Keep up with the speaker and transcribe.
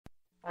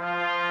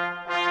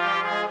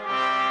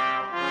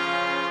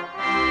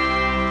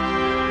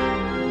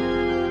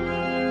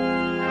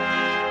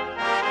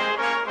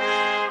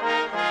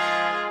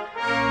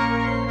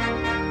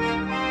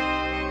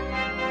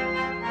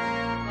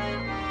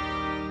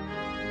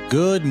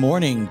Good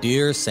morning,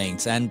 dear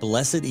saints, and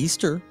blessed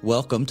Easter.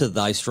 Welcome to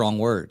Thy Strong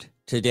Word.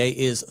 Today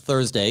is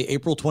Thursday,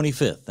 April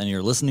 25th, and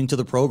you're listening to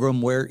the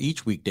program where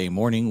each weekday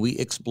morning we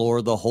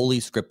explore the Holy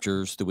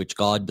Scriptures through which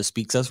God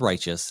bespeaks us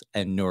righteous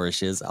and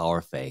nourishes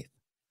our faith.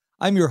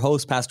 I'm your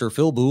host, Pastor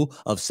Booe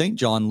of St.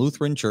 John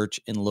Lutheran Church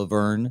in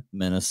Laverne,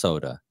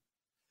 Minnesota.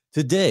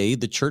 Today,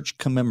 the church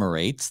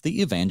commemorates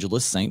the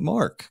evangelist St.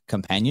 Mark,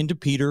 companion to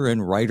Peter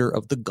and writer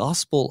of the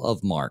Gospel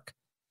of Mark.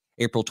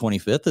 April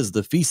 25th is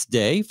the feast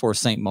day for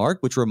St. Mark,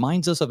 which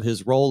reminds us of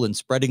his role in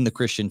spreading the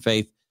Christian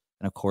faith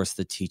and, of course,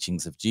 the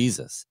teachings of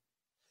Jesus.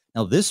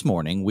 Now, this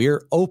morning,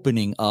 we're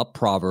opening up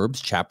Proverbs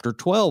chapter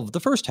 12,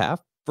 the first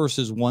half,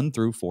 verses 1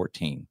 through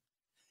 14.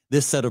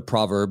 This set of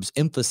Proverbs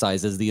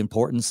emphasizes the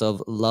importance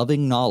of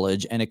loving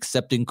knowledge and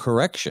accepting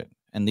correction,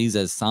 and these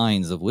as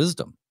signs of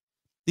wisdom.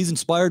 These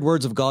inspired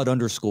words of God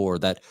underscore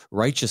that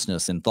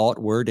righteousness in thought,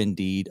 word, and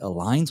deed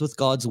aligns with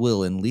God's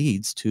will and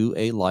leads to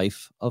a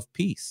life of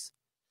peace.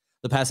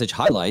 The passage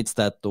highlights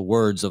that the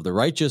words of the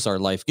righteous are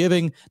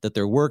life-giving, that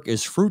their work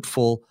is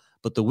fruitful,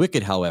 but the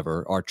wicked,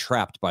 however, are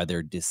trapped by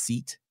their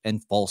deceit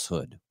and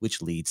falsehood,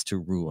 which leads to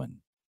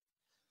ruin.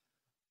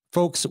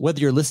 Folks, whether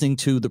you're listening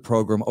to the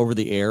program over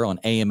the air on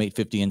AM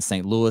 850 in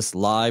St. Louis,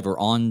 live or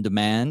on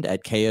demand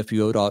at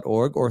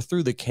kfuo.org, or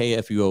through the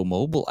KFUO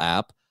mobile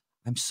app,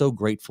 I'm so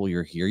grateful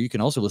you're here. You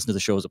can also listen to the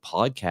show as a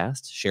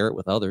podcast, share it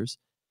with others.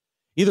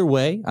 Either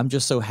way, I'm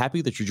just so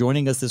happy that you're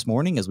joining us this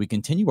morning as we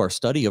continue our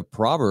study of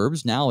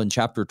Proverbs, now in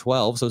chapter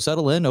 12. So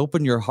settle in,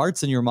 open your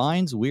hearts and your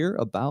minds. We're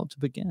about to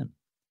begin.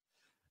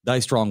 Thy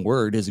Strong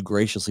Word is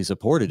graciously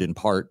supported in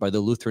part by the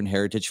Lutheran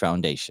Heritage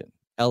Foundation.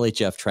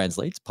 LHF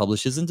translates,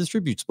 publishes, and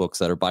distributes books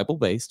that are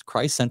Bible-based,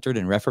 Christ-centered,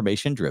 and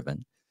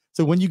Reformation-driven.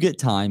 So when you get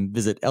time,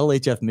 visit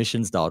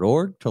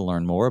lhfmissions.org to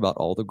learn more about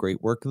all the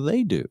great work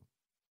they do.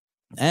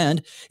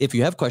 And if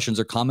you have questions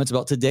or comments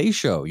about today's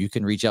show, you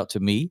can reach out to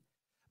me.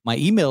 My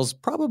email's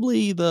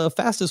probably the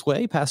fastest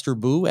way,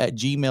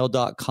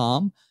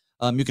 pastorboo@gmail.com.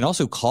 You can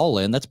also call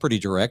in. That's pretty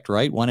direct,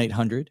 right?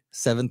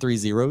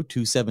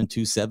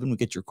 1-800-730-2727. We'll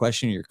get your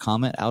question or your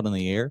comment out on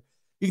the air.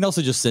 You can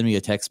also just send me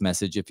a text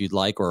message if you'd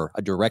like, or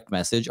a direct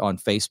message on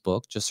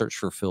Facebook. Just search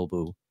for Phil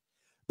Boo.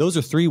 Those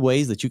are three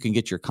ways that you can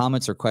get your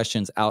comments or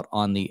questions out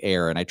on the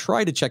air, and I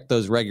try to check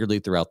those regularly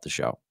throughout the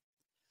show.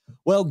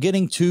 Well,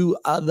 getting to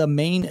the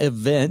main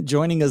event,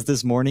 joining us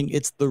this morning,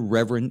 it's the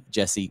Reverend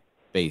Jesse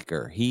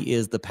Baker. He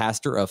is the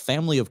pastor of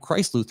Family of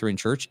Christ Lutheran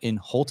Church in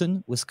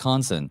Houlton,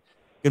 Wisconsin.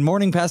 Good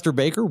morning, Pastor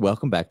Baker.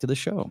 Welcome back to the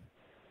show.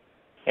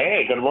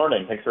 Hey, good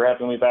morning. Thanks for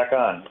having me back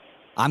on.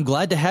 I'm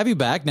glad to have you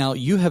back. Now,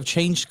 you have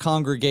changed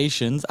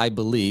congregations, I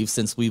believe,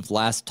 since we've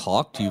last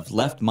talked. You've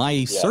left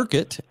my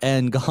circuit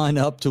and gone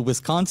up to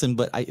Wisconsin,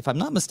 but if I'm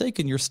not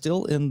mistaken, you're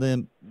still in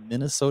the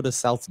Minnesota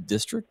South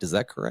District. Is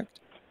that correct?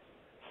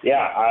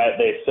 Yeah,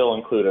 they still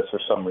include us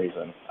for some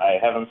reason. I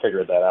haven't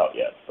figured that out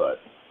yet, but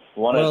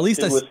one of two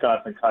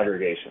Wisconsin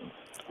congregations.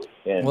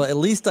 Well, at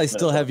least I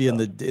still have you in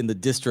the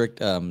district.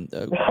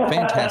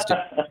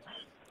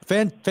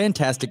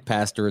 Fantastic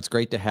pastor. It's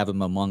great to have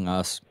him among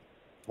us.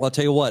 Well, I'll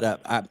tell you what,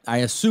 I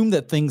assume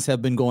that things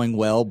have been going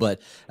well, but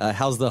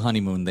how's the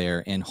honeymoon there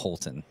in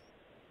Houlton?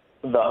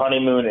 The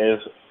honeymoon is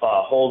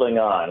holding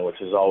on,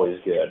 which is always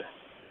good.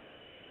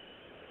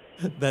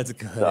 That's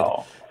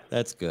good.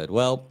 That's good.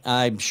 Well,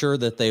 I'm sure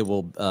that they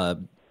will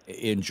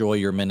enjoy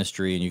your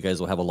ministry, and you guys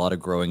will have a lot of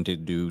growing to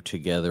do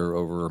together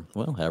over,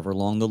 well, however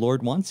long the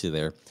Lord wants you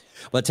there.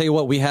 But I'll tell you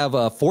what, we have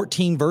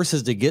 14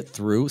 verses to get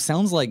through.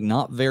 Sounds like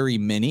not very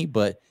many,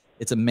 but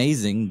it's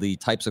amazing the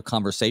types of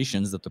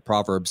conversations that the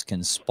Proverbs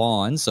can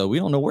spawn. So we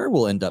don't know where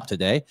we'll end up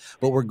today,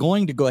 but we're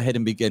going to go ahead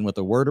and begin with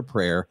a word of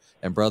prayer.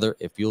 And brother,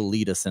 if you'll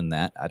lead us in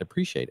that, I'd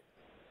appreciate it.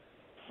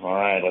 All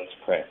right, let's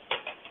pray.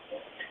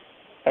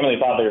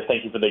 Heavenly Father,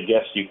 thank you for the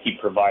gifts you keep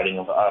providing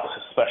of us,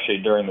 especially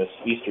during this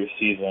Easter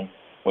season.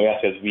 We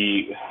ask as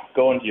we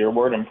go into your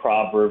word in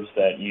Proverbs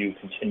that you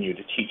continue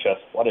to teach us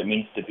what it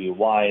means to be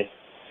wise,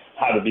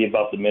 how to be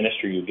about the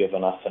ministry you've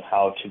given us, and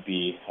how to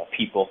be a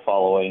people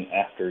following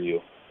after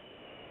you.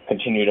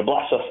 Continue to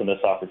bless us in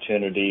this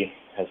opportunity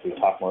as we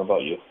talk more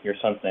about you. In your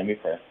son's name we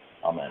pray.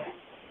 Amen.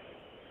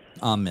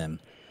 Amen.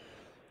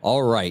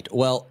 All right.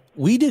 Well,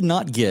 we did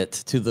not get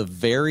to the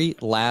very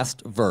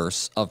last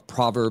verse of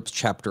Proverbs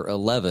chapter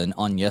 11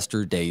 on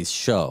yesterday's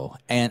show.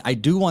 And I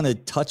do want to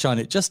touch on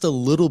it just a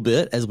little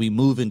bit as we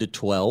move into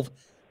 12,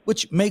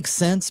 which makes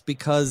sense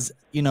because,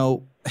 you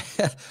know,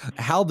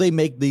 how they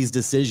make these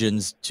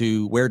decisions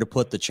to where to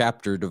put the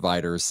chapter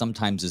dividers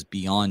sometimes is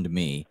beyond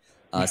me.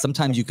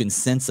 Sometimes you can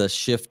sense a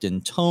shift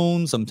in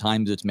tone.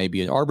 Sometimes it's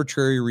maybe an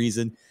arbitrary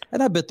reason.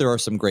 And I bet there are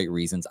some great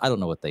reasons. I don't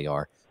know what they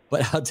are.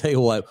 But I'll tell you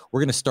what,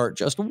 we're going to start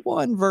just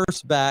one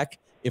verse back,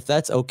 if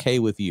that's okay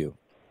with you.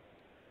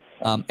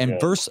 And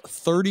verse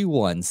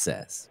 31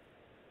 says,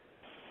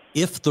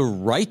 "If the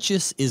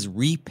righteous is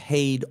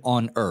repaid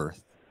on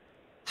earth,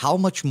 how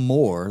much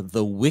more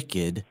the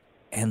wicked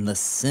and the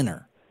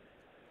sinner?"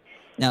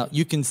 Now,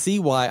 you can see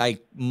why I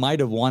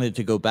might have wanted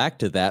to go back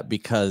to that,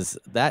 because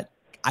that,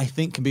 I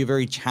think, can be a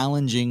very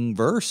challenging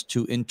verse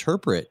to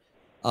interpret.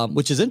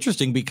 which is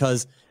interesting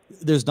because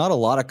there's not a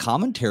lot of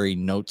commentary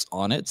notes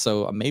on it.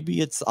 So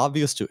maybe it's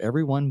obvious to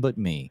everyone but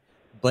me.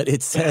 But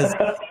it says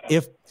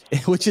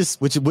which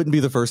wouldn't be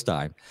the first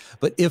time.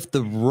 But if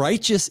the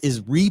righteous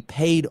is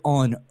repaid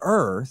on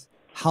earth,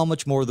 how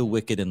much more the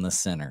wicked and the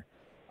sinner?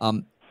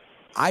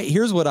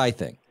 Here's what I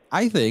think.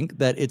 I think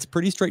that it's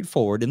pretty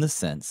straightforward in the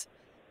sense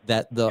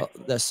that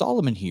that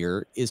Solomon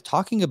here is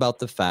talking about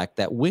the fact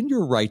that when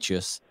you're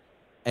righteous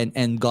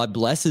and God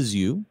blesses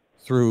you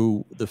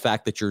through the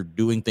fact that you're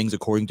doing things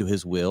according to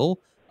his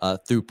will,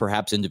 through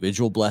perhaps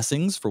individual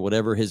blessings for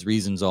whatever his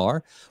reasons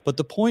are. But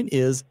the point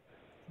is,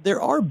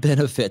 there are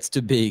benefits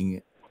to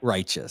being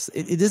righteous.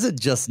 It isn't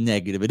just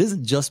negative. It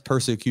isn't just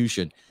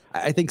persecution.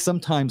 I think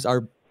sometimes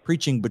our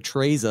preaching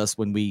betrays us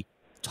when we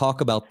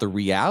talk about the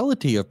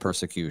reality of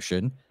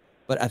persecution,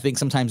 but I think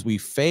sometimes we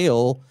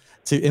fail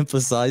to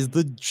emphasize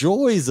the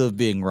joys of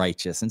being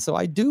righteous. And so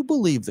I do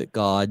believe that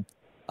God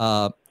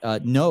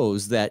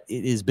knows that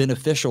it is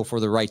beneficial for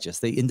the righteous.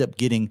 They end up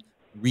getting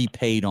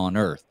repaid on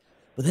earth.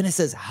 But then it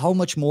says, how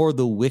much more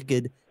the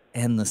wicked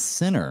and the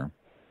sinner?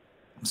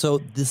 So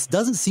this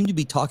doesn't seem to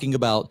be talking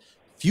about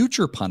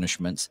future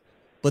punishments,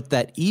 but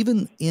that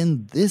even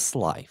in this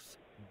life,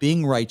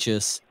 being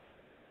righteous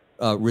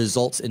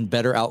results in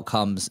better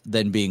outcomes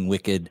than being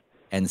wicked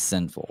and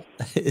sinful.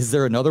 Is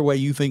there another way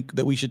you think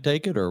that we should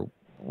take it, or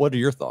what are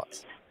your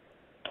thoughts?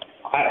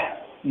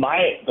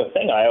 The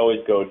thing I always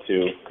go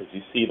to, because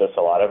you see this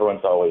a lot,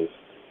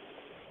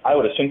 I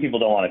would assume people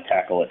don't want to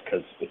tackle it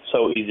because it's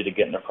so easy to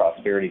get in the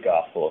prosperity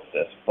gospel of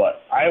this,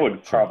 but I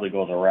would probably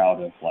go the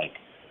route of like,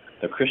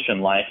 the Christian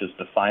life is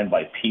defined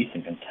by peace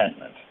and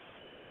contentment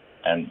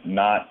and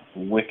not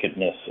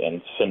wickedness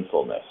and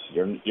sinfulness.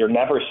 You're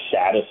never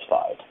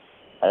satisfied.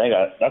 I think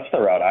that's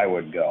the route I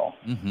would go.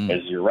 Mm-hmm.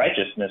 Is your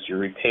righteousness, you're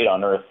repaid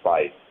on earth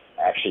by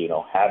actually,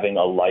 having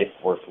a life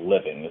worth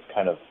living. It's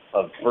kind of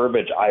a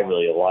verbiage I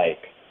really like,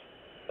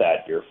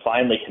 that you're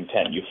finally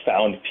content. You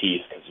found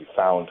peace because you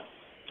found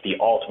the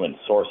ultimate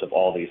source of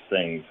all these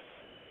things,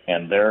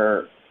 and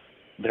they're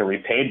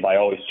repaid by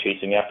always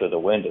chasing after the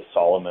wind, as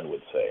Solomon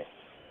would say.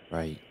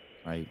 Right.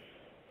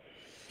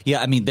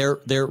 Yeah, I mean, their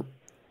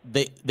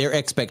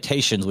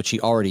expectations, which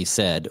he already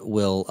said,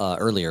 will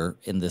earlier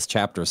in this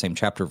chapter, same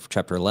chapter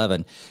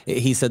 11,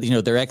 he said,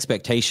 their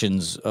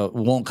expectations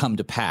won't come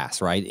to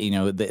pass, right?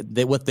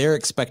 What they're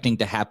expecting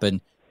to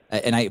happen,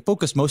 and I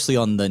focus mostly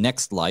on the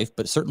next life,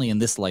 but certainly in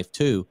this life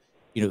too,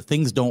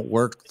 things don't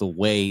work the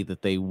way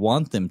that they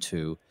want them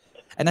to.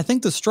 And I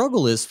think the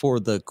struggle is for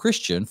the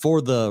Christian,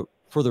 for the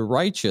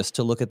righteous,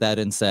 to look at that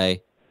and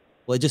say,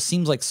 well, it just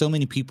seems like so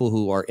many people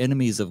who are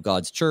enemies of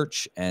God's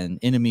church and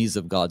enemies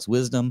of God's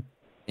wisdom,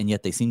 and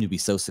yet they seem to be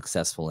so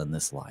successful in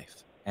this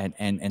life.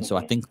 And so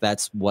I think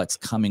that's what's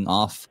coming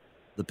off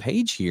the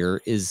page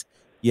here is,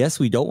 yes,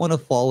 we don't want to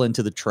fall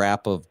into the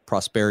trap of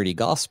prosperity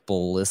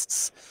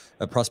gospelists,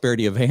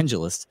 prosperity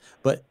evangelists,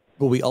 but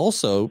we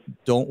also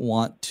don't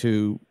want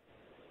to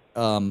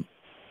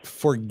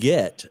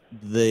forget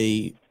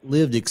the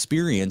lived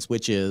experience,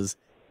 which is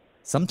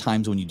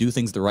sometimes when you do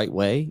things the right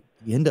way,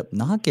 you end up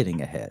not getting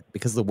ahead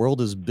because the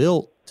world is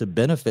built to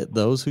benefit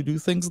those who do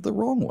things the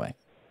wrong way.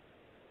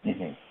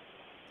 Mm-hmm.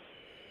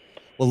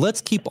 Well,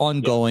 let's keep on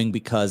going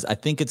because I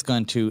think it's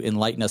going to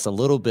enlighten us a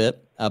little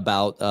bit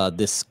about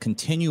this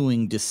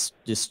continuing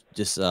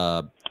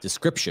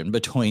description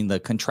between the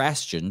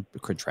contrasting,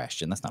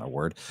 that's not a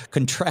word,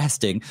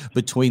 contrasting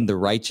between the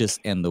righteous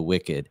and the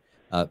wicked.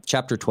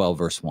 Chapter 12,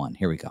 verse 1.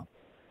 Here we go.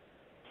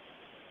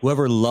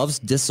 Whoever loves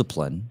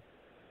discipline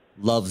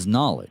loves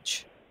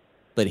knowledge,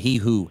 but he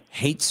who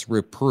hates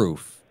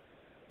reproof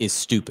is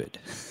stupid.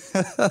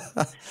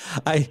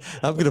 I'm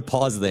going to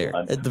pause there.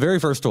 At the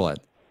very first one.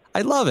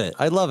 I love it.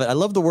 I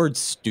love the word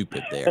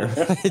stupid there.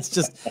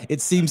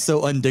 It seems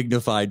so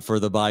undignified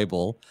for the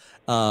Bible.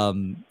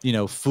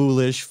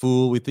 Foolish,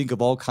 fool. We think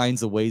of all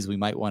kinds of ways we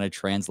might want to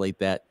translate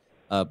that.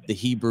 The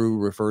Hebrew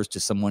refers to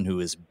someone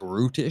who is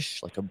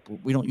brutish.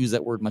 We don't use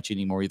that word much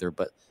anymore either,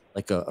 but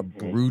like a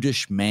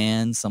brutish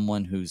man,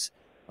 someone who's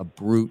a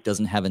brute,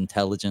 doesn't have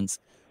intelligence.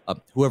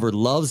 Whoever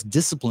loves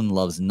discipline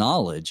loves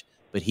knowledge,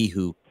 but he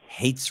who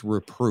hates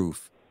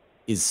reproof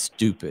is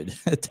stupid.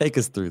 Take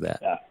us through that.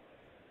 Yeah.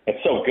 It's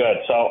so good.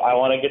 So I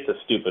want to get to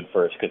stupid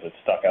first because it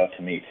stuck out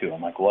to me too.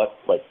 I'm like, what?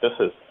 Like, this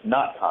is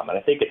not common.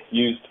 I think it's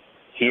used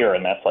here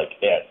and that's like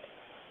it.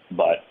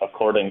 But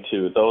according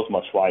to those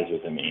much wiser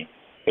than me,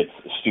 it's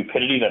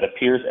stupidity that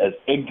appears as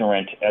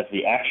ignorant as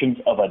the actions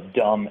of a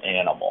dumb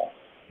animal.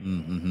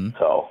 Mm-hmm.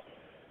 So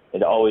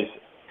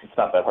it's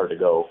not that hard to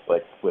go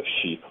like with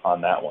sheep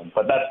on that one.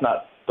 But that's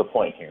not the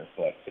point here.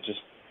 But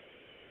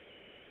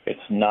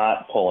it's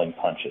not pulling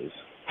punches,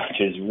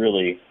 which is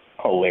really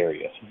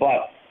hilarious.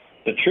 But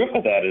the truth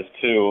of that is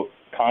to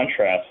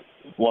contrast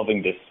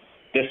loving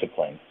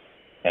discipline,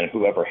 and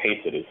whoever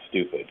hates it is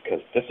stupid, because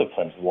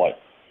discipline is what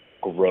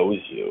grows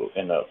you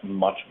in a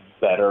much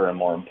better and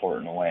more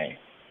important way.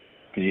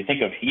 Because you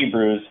think of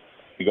Hebrews,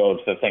 you go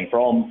to the thing,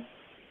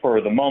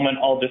 for the moment,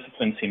 all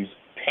discipline seems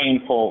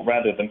painful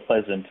rather than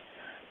pleasant,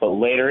 but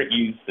later it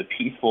yields the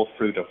peaceful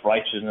fruit of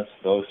righteousness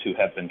to those who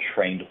have been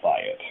trained by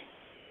it.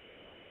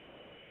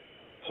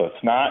 So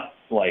it's not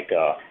like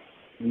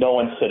no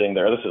one's sitting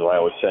there. This is what I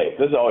always say.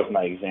 This is always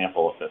my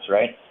example of this,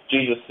 right?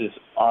 Jesus is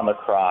on the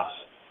cross,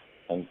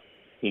 and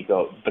the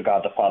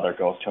God the Father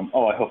goes to him,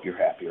 oh, I hope you're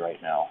happy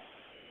right now.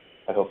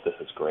 I hope this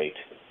is great.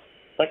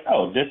 It's like,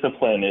 oh,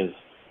 discipline is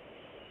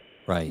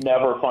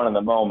never fun in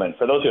the moment.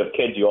 For those who have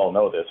kids, you all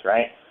know this,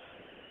 right?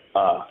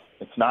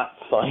 It's not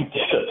fun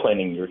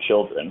disciplining your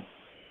children.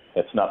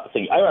 It's not the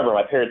thing. I remember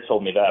my parents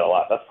told me that a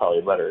lot. That's probably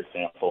a better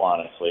example,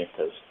 honestly,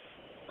 because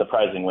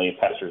surprisingly,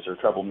 pastors are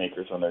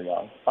troublemakers when they're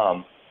young.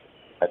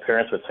 My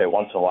parents would say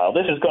once in a while,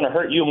 this is going to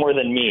hurt you more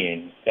than me.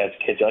 And as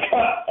kids, you're like,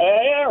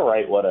 yeah,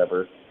 right,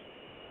 whatever.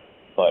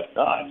 But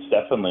it's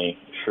definitely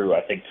true.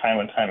 I think time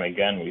and time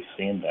again we've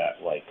seen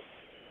that. Like,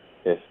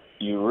 if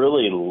you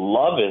really,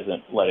 love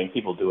isn't letting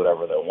people do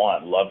whatever they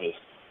want. Love is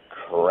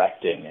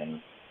correcting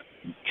and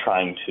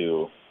trying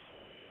to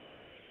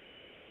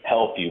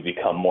help you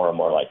become more and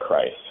more like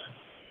Christ.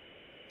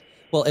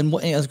 Well, and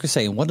I was going to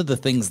say, one of the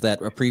things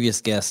that a previous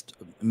guest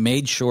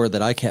made sure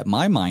that I kept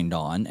my mind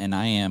on, and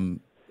I am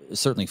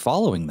certainly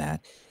following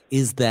that,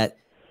 is that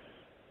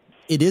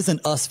it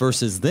isn't us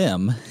versus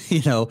them.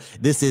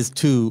 This is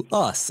to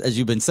us, as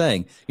you've been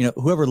saying.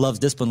 Whoever loves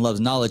discipline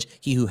loves knowledge.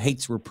 He who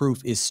hates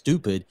reproof is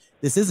stupid.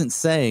 This isn't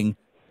saying,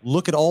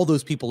 look at all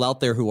those people out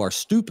there who are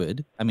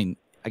stupid. I mean,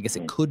 I guess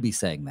it could be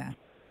saying that.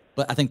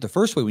 But I think the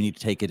first way we need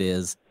to take it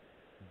is,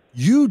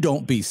 you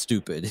don't be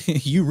stupid.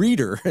 You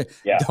reader,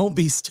 don't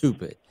be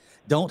stupid.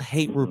 Don't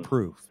hate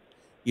reproof.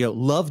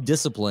 Love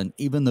discipline,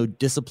 even though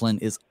discipline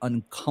is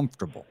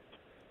uncomfortable.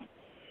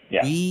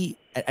 Yeah.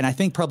 And I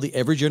think probably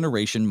every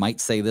generation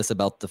might say this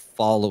about the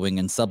following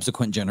and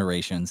subsequent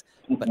generations,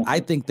 but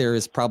I think there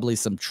is probably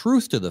some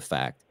truth to the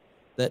fact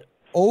that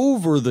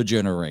over the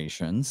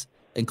generations,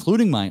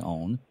 including my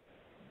own,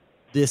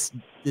 this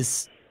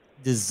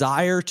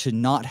desire to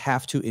not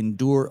have to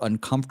endure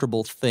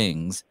uncomfortable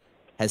things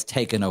has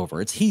taken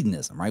over. It's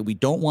hedonism, right? We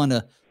don't want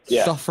to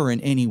suffer in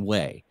any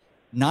way,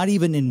 not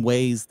even in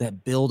ways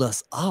that build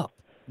us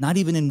up, not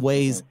even in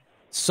ways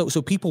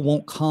so people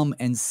won't come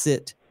and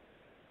sit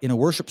in a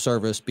worship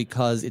service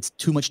because it's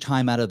too much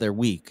time out of their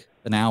week,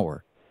 an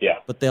hour. Yeah.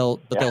 But they'll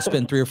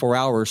spend 3 or 4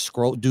 hours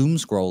doom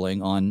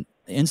scrolling on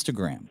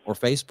Instagram or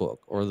Facebook,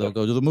 or they'll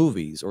go to the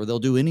movies, or they'll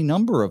do any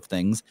number of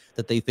things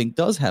that they think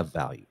does have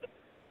value.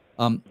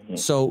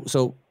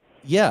 So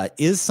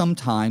is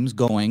sometimes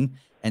going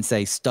and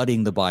say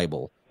studying the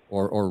Bible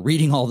or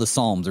reading all the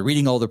Psalms or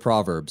reading all the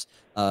Proverbs,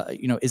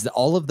 is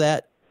all of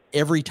that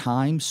every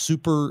time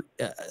super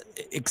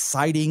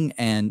exciting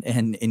and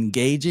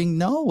engaging?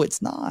 No,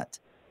 it's not.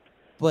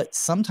 But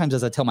sometimes,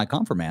 as I tell my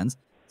confirmands,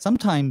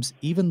 sometimes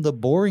even the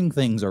boring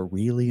things are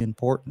really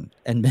important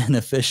and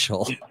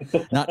beneficial.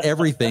 Not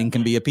everything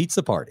can be a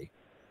pizza party.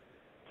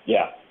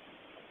 Yeah.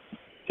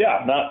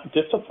 Yeah,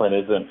 discipline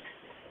isn't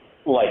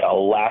like a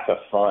lack of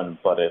fun,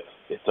 but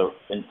it's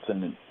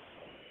an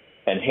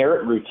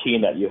inherent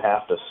routine that you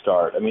have to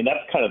start. I mean,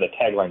 that's kind of the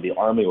tagline the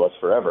Army was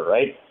forever,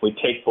 right? We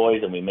take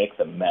boys and we make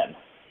them men.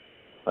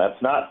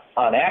 That's not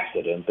on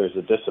accident. There's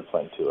a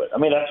discipline to it. I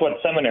mean, that's what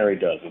seminary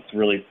does. It's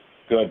really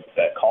good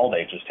that call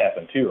date just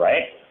happened too,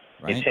 right?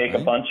 You take a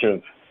bunch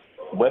of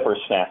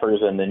whippersnappers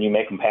and then you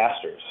make them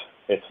pastors.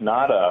 It's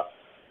not a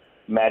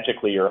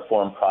magically you're a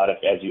formed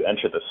product as you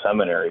enter the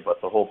seminary, but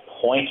the whole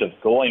point of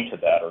going to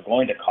that or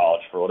going to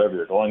college for whatever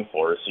you're going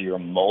for is so you're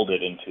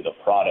molded into the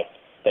product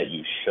that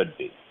you should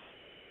be.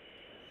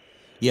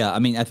 Yeah, I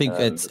mean, I think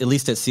at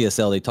least at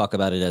CSL they talk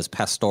about it as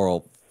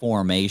pastoral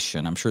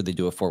formation. I'm sure they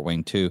do at Fort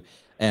Wayne too.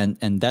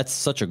 And that's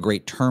such a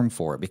great term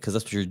for it, because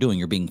that's what you're doing.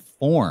 You're being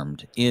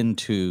formed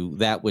into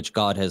that which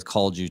God has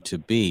called you to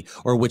be,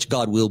 or which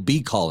God will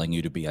be calling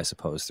you to be, I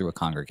suppose, through a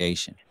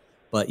congregation.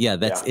 But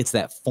it's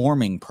that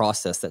forming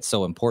process that's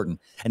so important.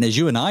 And as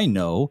you and I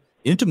know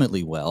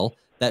intimately well,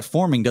 that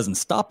forming doesn't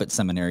stop at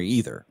seminary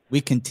either.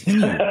 We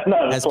continue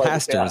as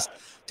pastors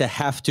to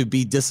have to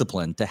be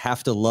disciplined, to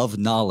have to love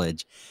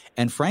knowledge.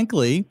 And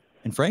frankly,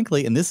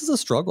 and this is a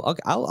struggle.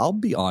 I'll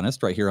be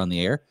honest right here on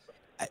the air.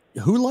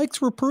 Who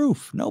likes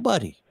reproof?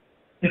 Nobody.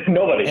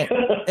 Nobody.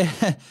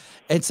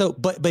 And so,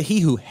 but he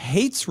who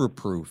hates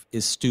reproof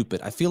is stupid.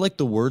 I feel like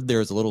the word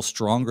there is a little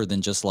stronger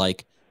than just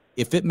like,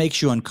 if it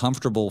makes you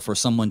uncomfortable for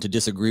someone to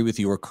disagree with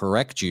you or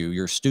correct you,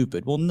 you're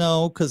stupid. Well,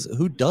 no, because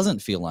who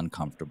doesn't feel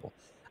uncomfortable?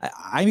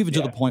 I'm even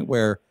to the point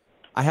where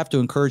I have to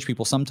encourage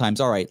people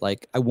sometimes, all right,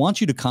 like, I want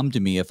you to come to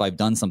me if I've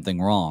done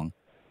something wrong.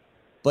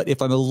 But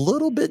if I'm a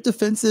little bit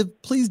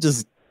defensive, please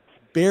just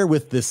bear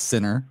with this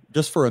sinner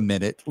just for a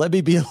minute. Let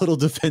me be a little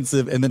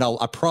defensive, and then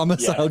I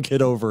promise I'll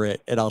get over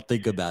it and I'll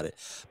think about it.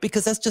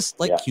 Because that's just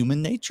like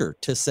human nature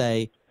to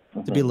say,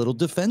 to be a little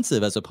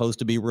defensive as opposed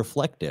to be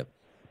reflective.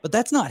 But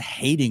that's not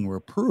hating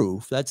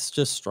reproof. That's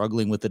just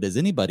struggling with it as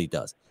anybody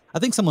does. I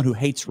think someone who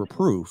hates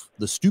reproof,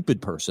 the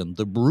stupid person,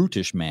 the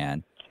brutish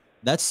man,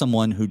 that's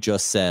someone who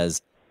just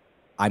says,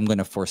 I'm going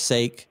to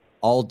forsake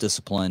all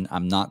discipline.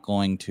 I'm not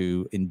going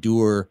to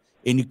endure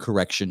any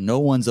correction. No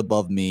one's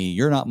above me.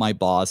 You're not my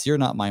boss. You're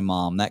not my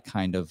mom. That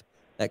kind of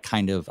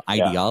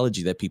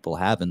ideology that people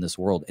have in this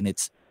world.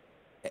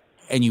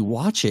 And you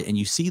watch it and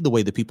you see the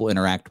way that people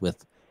interact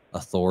with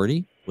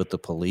authority, with the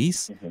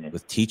police,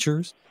 with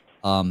teachers.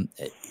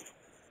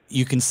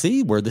 You can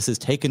see where this has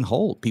taken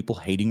hold, people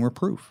hating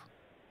reproof.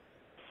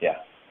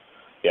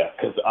 Yeah,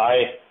 because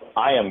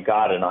I am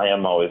God and I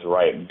am always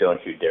right, and don't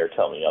you dare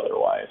tell me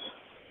otherwise.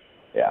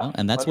 Yeah. Well,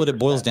 and that's 100%. What it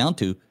boils down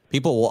to.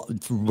 People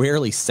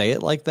rarely say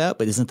it like that,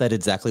 but isn't that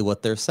exactly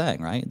what they're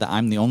saying, right? That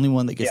I'm the only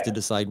one that gets to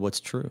decide what's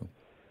true.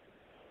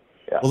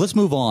 Yeah. Well, let's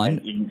move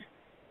on.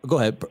 Go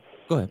ahead.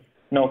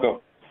 No,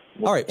 go.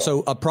 All right,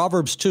 so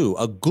Proverbs 2,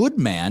 a good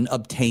man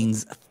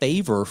obtains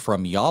favor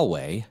from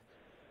Yahweh,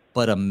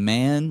 but a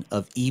man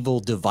of evil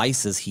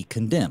devices he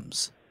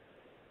condemns.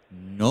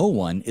 No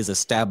one is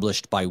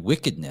established by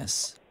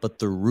wickedness, but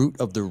the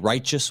root of the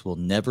righteous will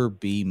never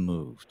be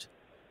moved.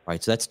 All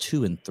right, so that's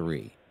 2 and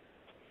 3.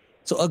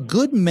 So a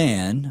good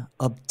man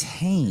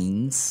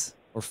obtains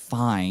or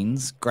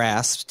finds,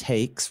 grasps,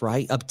 takes,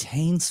 right?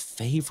 Obtains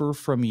favor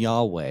from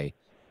Yahweh,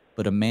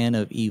 but a man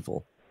of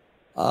evil.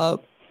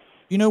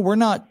 We're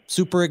not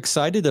super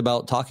excited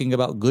about talking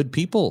about good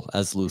people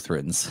as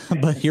Lutherans,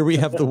 but here we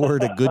have the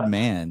word a good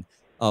man.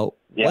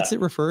 What's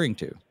it referring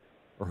to?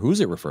 Or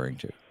who's it referring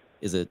to?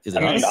 Is it I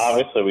mean,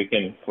 obviously we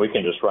can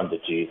just run to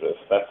Jesus.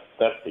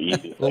 That's the easy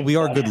thing. Well, we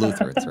are good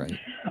Lutherans, right?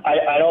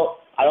 I don't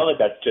think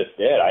that's just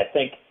it. I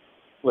think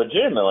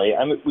legitimately,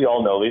 I mean, we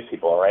all know these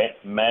people, right?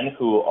 Men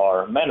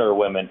or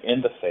women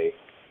in the faith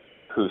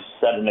who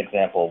set an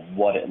example of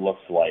what it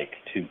looks like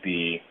to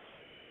be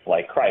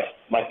like Christ.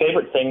 My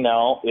favorite thing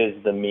now is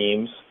the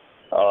memes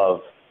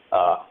of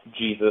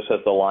Jesus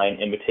as the line,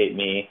 imitate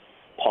me.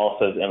 Paul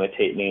says,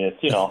 imitate me. And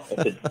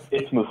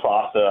it's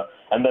Mufasa.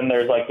 And then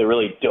there's like the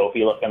really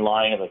dopey looking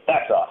line. It's like,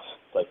 that's us.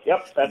 It's like,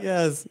 yep, that's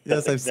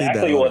I've seen that.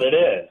 Exactly what it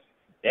is.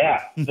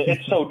 Yeah,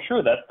 it's so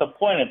true. That's the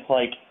point. It's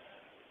like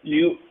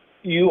you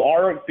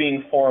are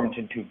being formed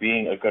into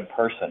being a good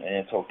person, and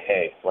it's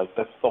okay. Like,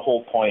 that's the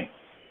whole point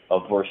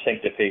of where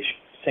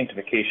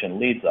sanctification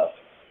leads us.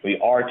 We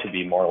are to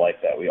be more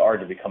like that. We are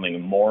to becoming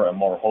more and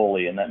more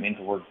holy, and that means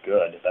we're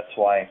good. That's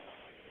why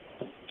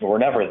we're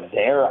never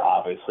there,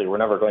 obviously. We're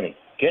never going to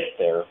get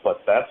there,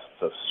 but that's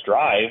the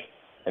strive.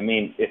 I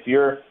mean, if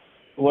you're,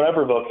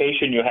 whatever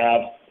vocation you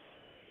have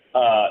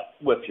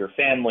with your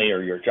family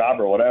or your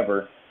job or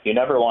whatever, you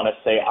never want to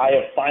say, I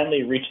have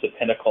finally reached the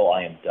pinnacle,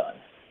 I am done.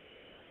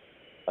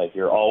 Like,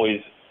 you're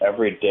always,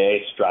 every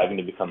day, striving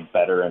to become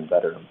better and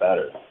better and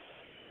better.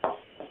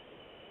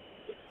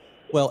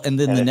 Well, and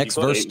then the next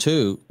verse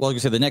too. Well, like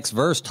you said, the next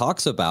verse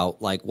talks about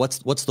like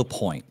what's the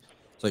point?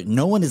 So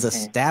no one is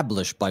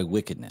established by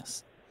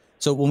wickedness.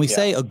 So when we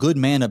say a good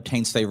man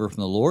obtains favor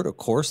from the Lord, of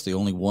course, the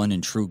only one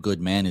and true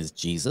good man is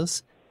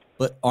Jesus.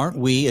 But aren't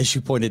we, as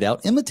you pointed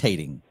out,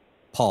 imitating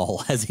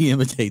Paul as he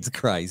imitates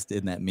Christ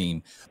in that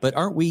meme? But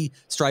aren't we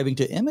striving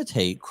to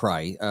imitate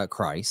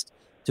Christ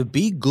to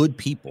be good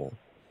people?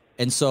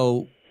 And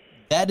so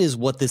that is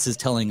what this is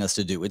telling us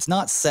to do. It's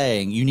not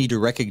saying you need to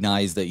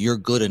recognize that you're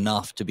good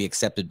enough to be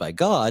accepted by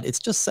God. It's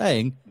just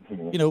saying,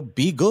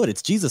 be good.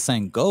 It's Jesus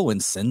saying, go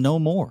and sin no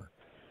more.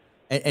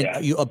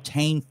 And you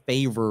obtain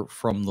favor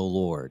from the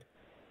Lord.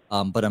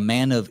 But a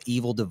man of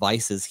evil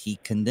devices he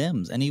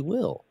condemns, and he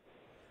will.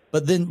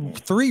 But then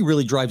 3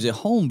 really drives it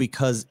home,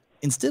 because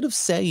instead of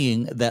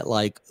saying that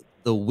like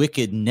the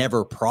wicked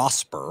never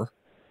prosper,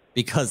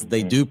 because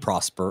they do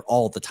prosper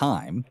all the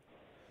time,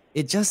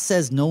 it just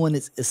says no one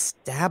is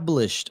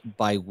established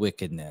by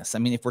wickedness. I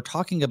mean, if we're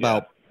talking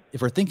about,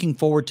 if we're thinking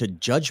forward to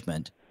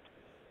judgment,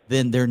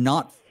 then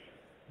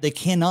they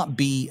cannot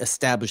be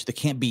established. They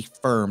can't be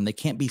firm. They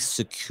can't be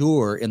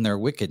secure in their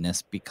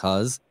wickedness,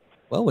 because,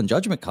 well, when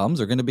judgment comes,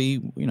 they're going to be,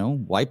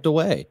 wiped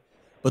away.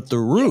 But the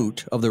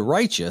root of the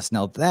righteous,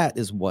 now that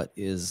is what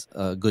is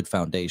a good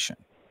foundation.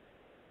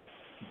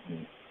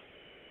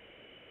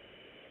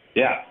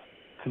 Yeah.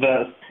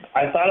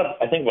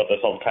 I think about this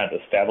all the time,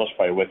 established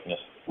by wickedness,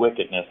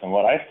 and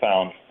what I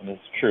found, and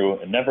it's true,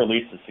 it never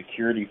leads to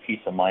security, peace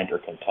of mind, or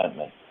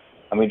contentment.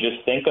 I mean,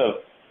 just think of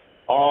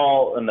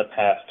all in the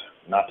past,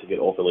 not to get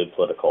overly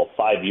political,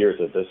 5 years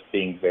of this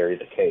being very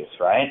the case,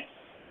 right?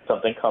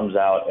 Something comes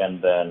out,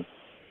 and then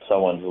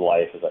someone's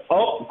life is like,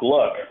 oh,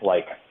 look,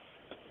 like,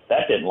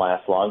 that didn't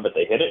last long, but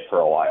they hid it for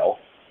a while.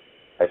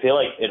 I feel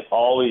like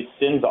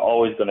sin's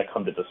always going to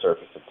come to the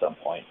surface at some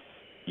point.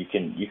 You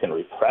can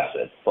repress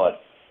it,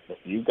 but if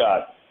you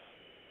got,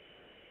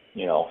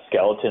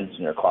 skeletons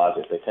in your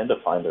closet, they tend to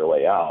find their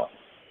way out.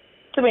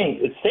 I mean,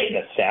 it's Satan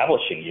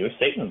establishing you.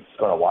 Satan's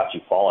going to watch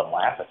you fall and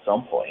laugh at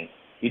some point.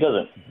 He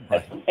doesn't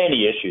have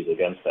any issues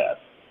against that.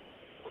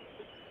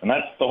 And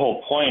that's the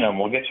whole point, and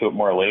we'll get to it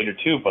more later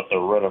too, but the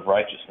root of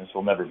righteousness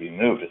will never be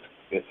moved.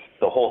 It's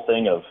the whole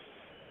thing of,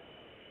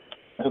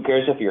 who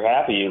cares if you're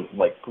happy?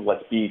 Like,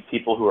 let's be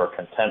people who are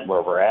content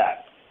where we're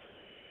at.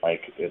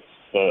 Like, it's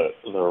the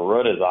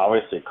root is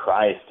obviously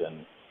Christ,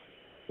 and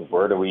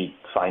where do we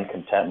find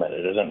contentment?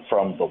 It isn't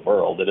from the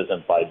world. It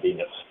isn't by being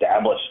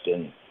established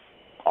in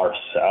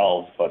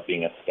ourselves, but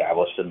being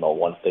established in the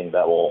one thing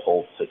that will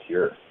hold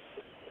secure.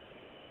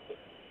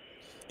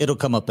 It'll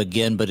come up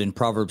again, but in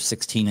Proverbs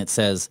 16 it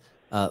says,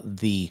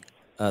 the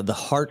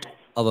heart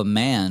of a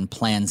man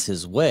plans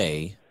his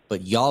way,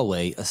 but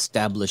Yahweh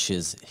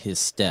establishes his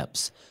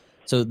steps.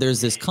 So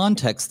there's this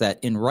context that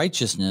in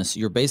righteousness,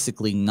 you're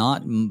basically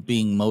not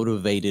being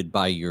motivated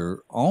by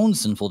your own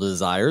sinful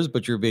desires,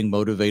 but you're being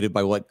motivated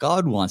by what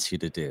God wants you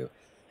to do.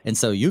 And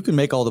so you can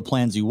make all the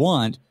plans you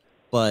want,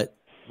 but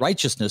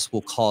righteousness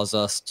will cause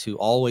us to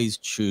always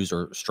choose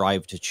or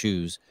strive to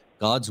choose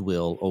God's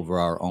will over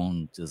our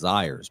own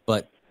desires.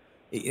 But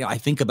I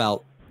think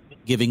about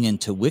giving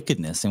into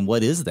wickedness, and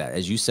what is that?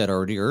 As you said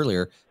already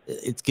earlier,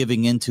 it's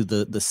giving into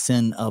the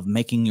sin of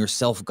making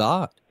yourself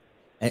God.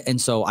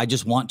 And so I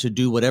just want to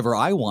do whatever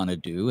I want to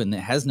do, and it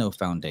has no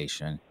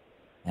foundation,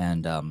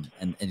 and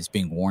it's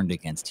being warned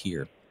against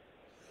here.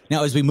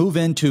 Now, as we move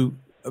into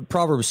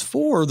Proverbs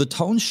 4, the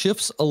tone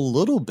shifts a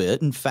little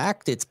bit. In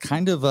fact, it's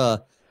kind of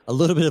a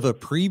little bit of a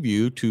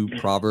preview to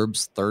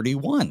Proverbs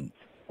 31.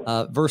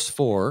 Verse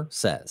 4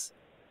 says,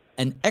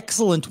 "An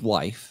excellent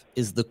wife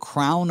is the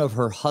crown of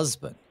her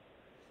husband,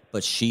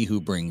 but she who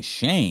brings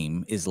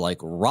shame is like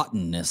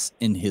rottenness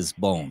in his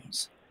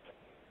bones."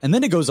 And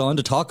then it goes on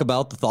to talk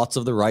about the thoughts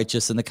of the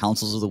righteous and the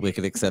counsels of the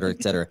wicked, et cetera,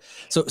 et cetera.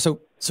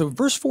 So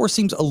verse 4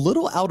 seems a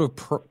little out of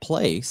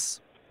place,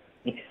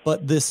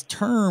 but this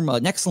term,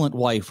 an excellent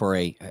wife or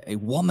a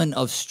woman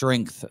of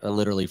strength,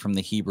 literally from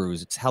the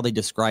Hebrews, it's how they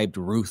described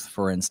Ruth,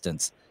 for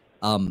instance.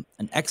 An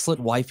excellent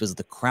wife is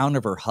the crown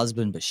of her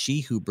husband, but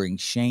she who brings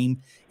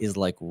shame is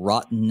like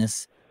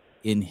rottenness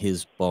in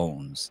his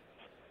bones.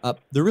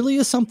 There really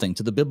is something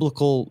to the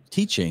biblical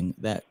teaching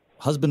that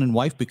husband and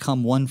wife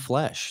become one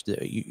flesh.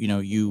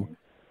 You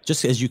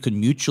just as you can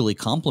mutually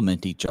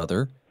complement each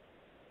other,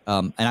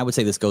 and I would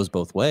say this goes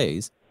both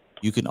ways,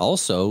 you can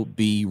also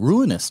be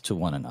ruinous to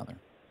one another.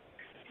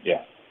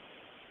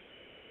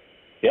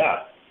 Yeah.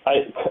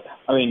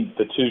 I mean,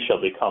 the two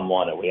shall become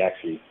one, and we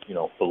actually,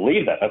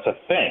 believe that. That's a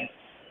thing.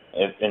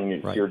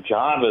 And Right. Your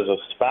job as a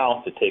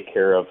spouse to take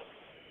care of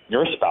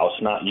your spouse,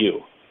 not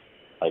you.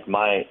 Like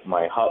my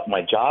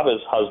job as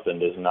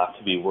husband is not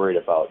to be worried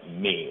about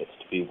me. It's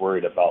to be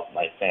worried about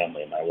my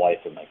family, my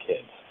wife, and my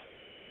kids.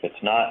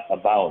 It's not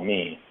about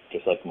me,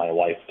 just like my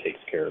wife takes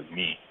care of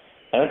me.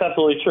 And that's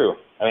absolutely true.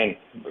 I mean,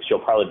 she'll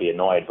probably be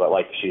annoyed, but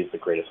she's the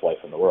greatest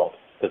wife in the world.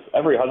 Because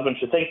every husband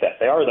should think that.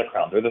 They are the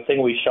crown. They're the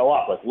thing we show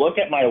off. Look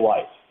at my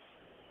wife.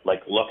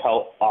 Look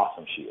how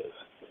awesome she is.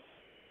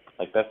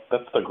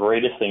 That's the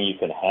greatest thing you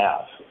can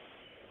have.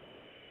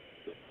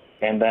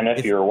 And then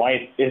if your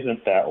wife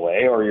isn't that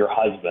way, or your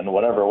husband,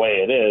 whatever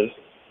way it is,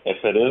 if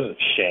it is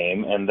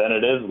shame, and then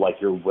it is like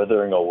you're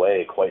withering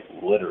away quite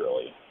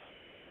literally.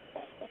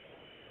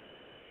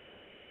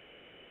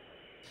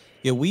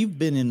 Yeah, we've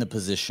been in the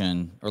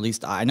position, or at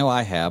least I know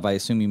I have, I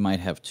assume you might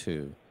have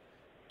too,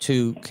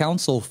 to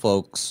counsel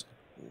folks,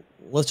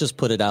 let's just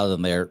put it out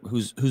in there,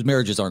 whose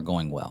marriages aren't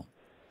going well.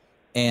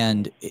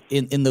 And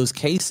in those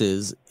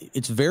cases,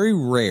 it's very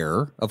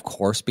rare, of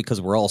course,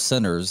 because we're all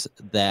sinners,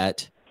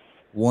 that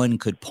one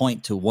could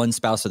point to one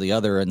spouse or the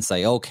other and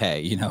say,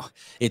 okay,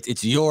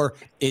 it's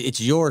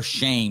your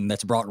shame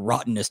that's brought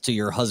rottenness to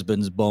your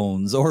husband's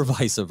bones, or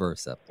vice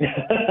versa.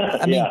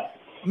 I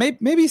mean,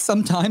 maybe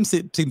sometimes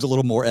it seems a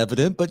little more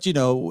evident, but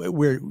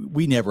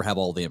we never have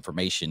all the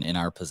information in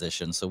our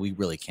position, so we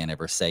really can't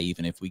ever say,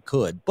 even if we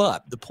could.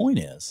 But the point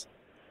is,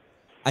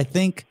 I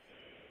think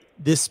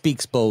this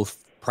speaks both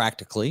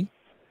practically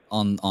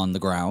on the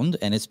ground,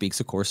 and it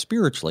speaks, of course,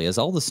 spiritually, as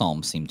all the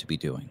Psalms seem to be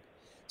doing.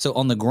 So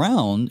on the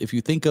ground, if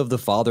you think of the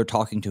father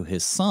talking to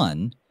his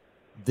son,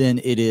 then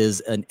it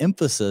is an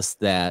emphasis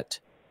that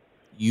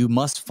you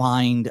must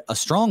find a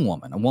strong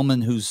woman, a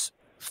woman who's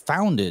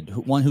founded,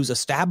 one who's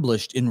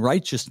established in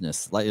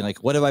righteousness. Like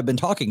what have I been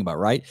talking about,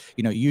 right?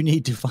 You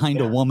need to find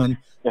a woman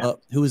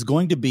who is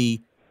going to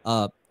be,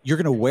 you're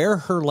going to wear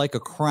her like a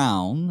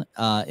crown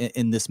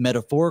in this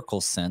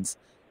metaphorical sense.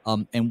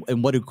 And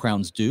what do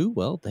crowns do?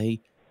 Well, they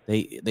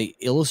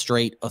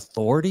illustrate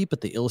authority, but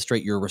they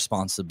illustrate your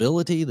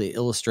responsibility. They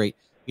illustrate,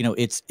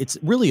 it's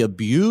really a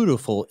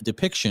beautiful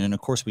depiction. And of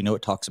course, we know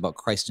it talks about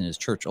Christ and his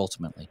church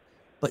ultimately.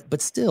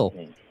 But still,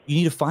 you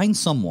need to find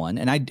someone.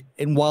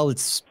 And while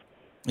it's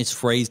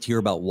phrased here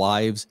about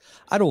wives,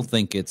 I don't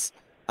think it's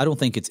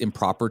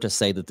improper to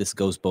say that this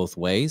goes both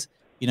ways.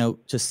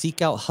 To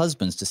seek out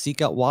husbands, to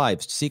seek out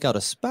wives, to seek out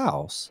a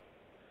spouse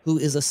who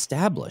is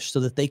established, so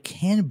that they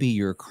can be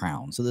your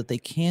crown, so that they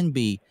can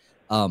be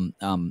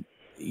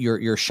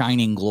your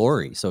shining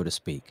glory, so to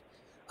speak,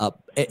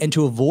 and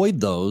to avoid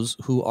those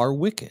who are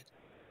wicked,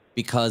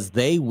 because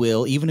they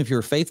will, even if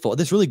you're faithful.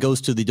 This really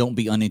goes to the don't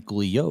be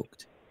unequally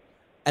yoked.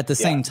 At the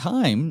same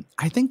time,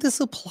 I think this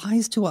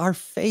applies to our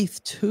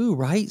faith too,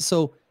 right?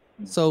 So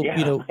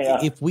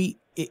if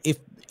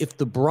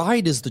the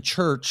bride is the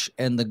church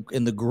and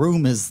the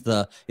groom is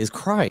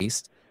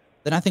Christ,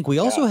 then I think we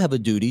also have a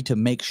duty to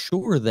make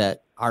sure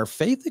that our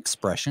faith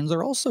expressions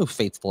are also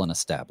faithful and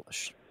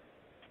established.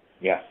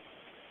 Yeah.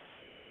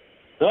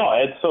 No,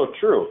 it's so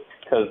true.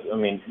 because, I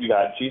mean, you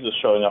got Jesus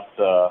showing up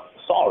to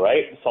Saul,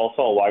 right?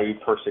 Saul, why are you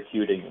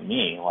persecuting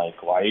me?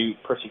 Like, why are you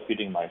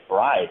persecuting my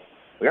bride?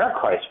 We are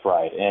Christ's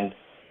bride. And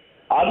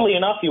oddly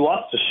enough, he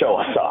wants to show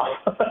us off.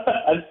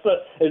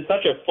 It's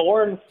such a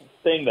foreign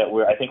thing that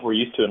I think we're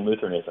used to in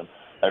Lutheranism,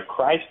 that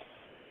Christ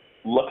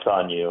looks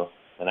on you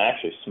and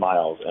actually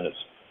smiles and is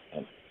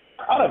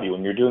proud of you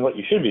when you're doing what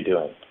you should be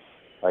doing.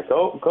 Like,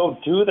 go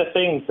do the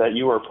things that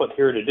you were put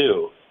here to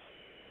do.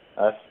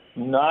 That's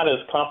not as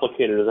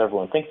complicated as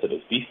everyone thinks it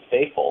is. Be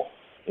faithful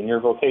in your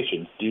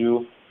vocations.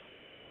 Do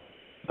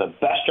the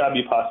best job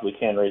you possibly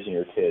can raising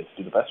your kids.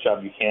 Do the best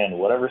job you can,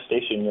 whatever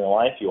station in your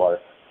life you are.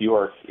 You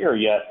are here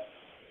yet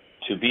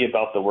to be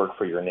about the work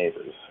for your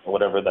neighbors,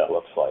 whatever that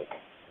looks like.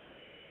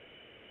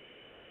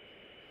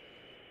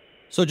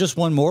 So just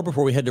one more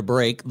before we head to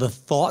break. The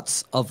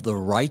thoughts of the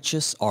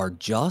righteous are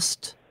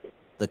just.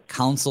 The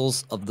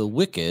counsels of the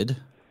wicked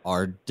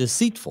are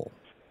deceitful.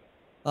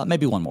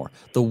 Maybe one more.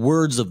 The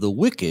words of the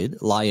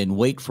wicked lie in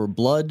wait for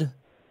blood,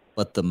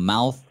 but the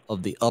mouth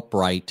of the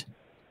upright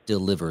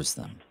delivers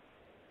them.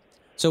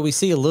 So we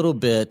see a little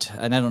bit,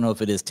 and I don't know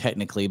if it is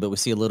technically, but we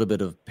see a little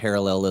bit of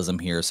parallelism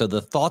here. So the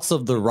thoughts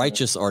of the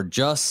righteous are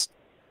just,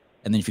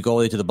 and then if you go all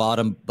the way to the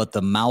bottom, but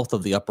the mouth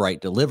of the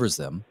upright delivers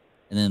them.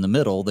 And then in the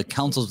middle, the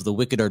counsels of the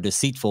wicked are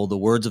deceitful. The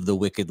words of the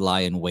wicked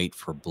lie in wait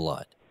for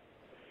blood.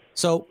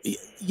 So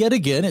yet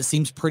again, it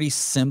seems pretty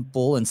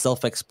simple and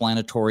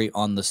self-explanatory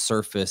on the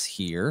surface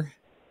here.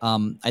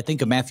 I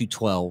think of Matthew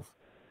 12.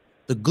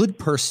 The good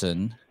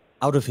person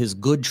out of his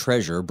good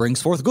treasure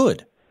brings forth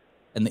good,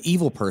 and the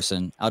evil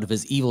person out of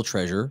his evil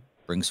treasure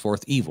brings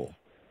forth evil.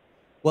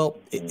 Well,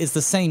 it's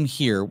the same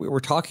here. We're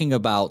talking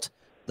about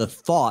the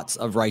thoughts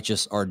of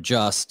righteous are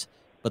just,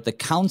 but the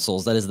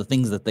counsels, that is the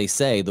things that they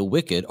say, the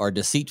wicked are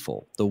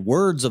deceitful. The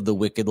words of the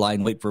wicked lie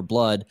in wait for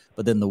blood,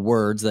 but then the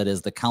words, that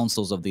is the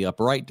counsels of the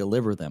upright,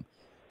 deliver them.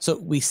 So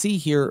we see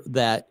here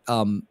that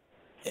an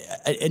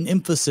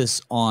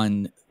emphasis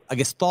on, I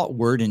guess, thought,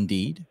 word, and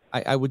deed,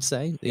 I would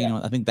say.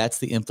 Yeah. I think that's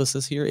the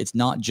emphasis here. It's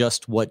not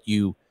just what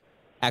you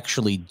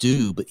actually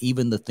do, but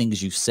even the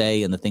things you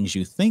say and the things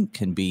you think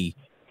can be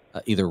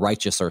either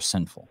righteous or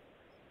sinful.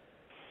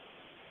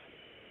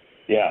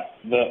 Yeah.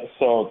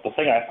 So the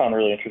thing I found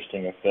really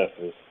interesting with this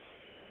is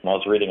when I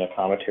was reading a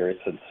commentary, it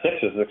said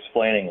 6 is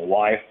explaining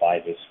why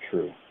 5 is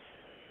true.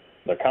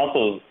 The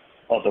counsels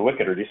of the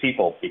wicked are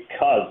deceitful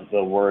because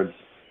the words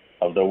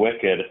of the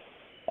wicked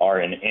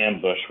are in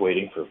ambush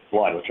waiting for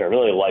blood, which I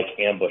really like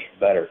ambush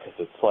better because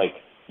it's like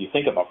you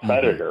think of a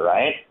predator,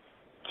 right?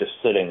 Just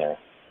sitting there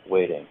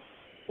waiting.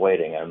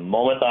 A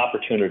moment's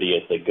opportunity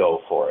as they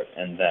go for it.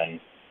 And then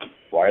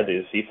why are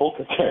they deceitful?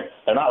 Because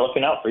they're not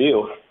looking out for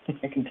you.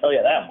 I can tell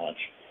you that much.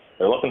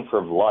 They're looking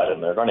for blood,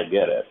 and they're going to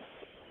get it.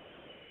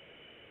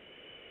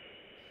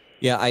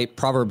 Yeah,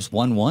 Proverbs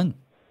 1:1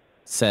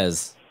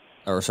 says,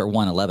 or sorry,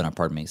 1:11,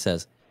 pardon me,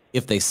 says,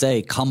 if they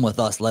say, come with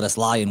us, let us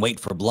lie in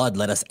wait for blood,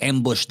 let us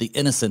ambush the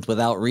innocent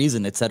without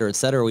reason, et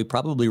cetera, we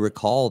probably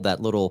recall that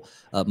little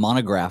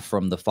monograph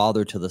from the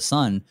father to the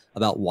son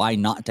about why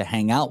not to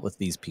hang out with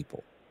these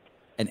people.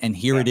 And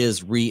here it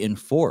is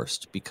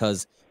reinforced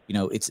because,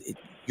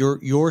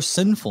 your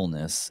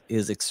sinfulness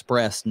is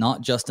expressed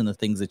not just in the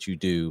things that you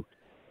do,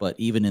 but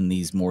even in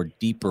these more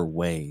deeper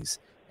ways.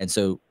 And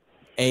so,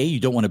 A, you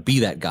don't want to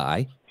be that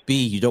guy.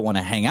 B, you don't want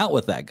to hang out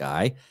with that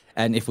guy.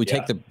 And if we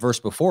take the verse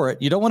before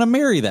it, you don't want to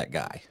marry that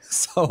guy.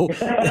 So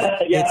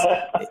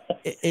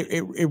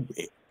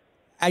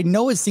I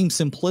know it seems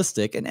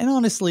simplistic. And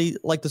honestly,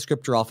 like the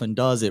scripture often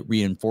does, it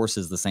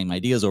reinforces the same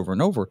ideas over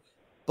and over.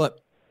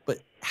 But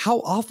how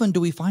often do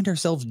we find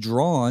ourselves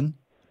drawn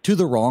to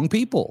the wrong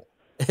people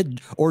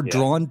or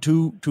drawn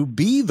to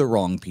be the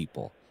wrong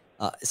people?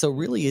 So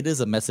really, it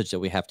is a message that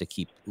we have to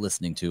keep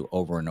listening to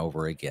over and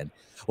over again.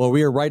 Well,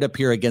 we are right up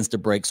here against a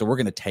break, so we're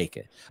going to take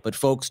it. But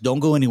folks, don't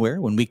go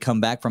anywhere. When we come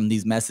back from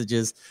these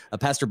messages,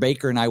 Pastor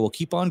Baker and I will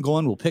keep on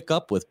going. We'll pick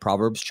up with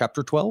Proverbs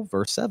chapter 12,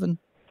 verse 7.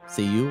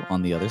 See you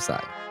on the other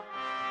side.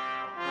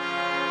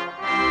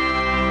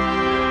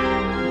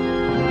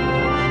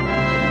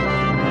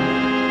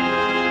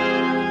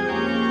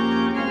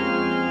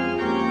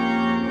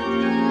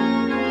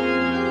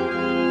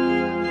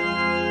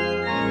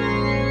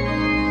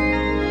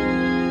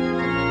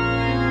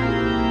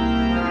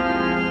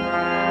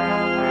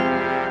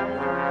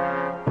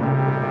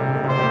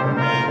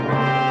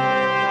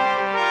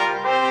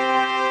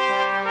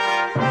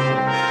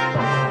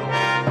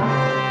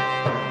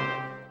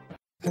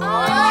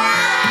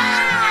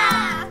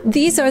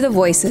 These are the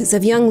voices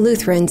of young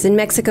Lutherans in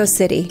Mexico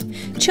City,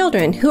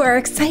 children who are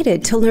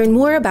excited to learn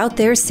more about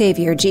their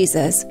Savior,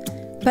 Jesus.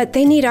 But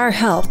they need our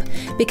help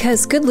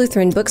because good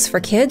Lutheran books for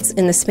kids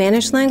in the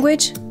Spanish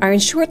language are in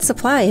short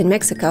supply in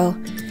Mexico.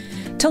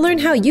 To learn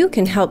how you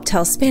can help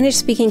tell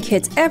Spanish-speaking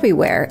kids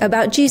everywhere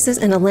about Jesus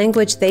in a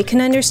language they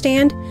can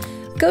understand,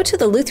 go to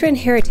the Lutheran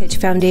Heritage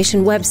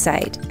Foundation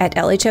website at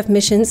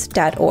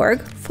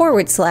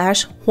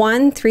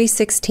lhfmissions.org/Juan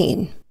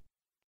 316.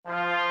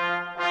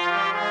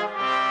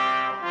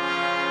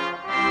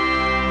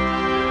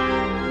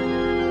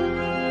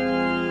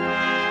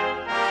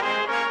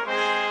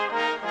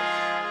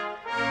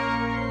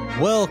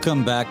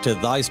 Welcome back to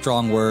Thy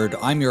Strong Word.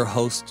 I'm your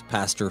host,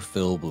 Pastor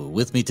Phil Booe.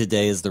 With me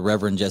today is the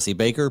Reverend Jesse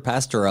Baker,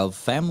 pastor of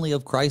Family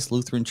of Christ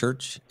Lutheran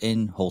Church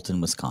in Houlton,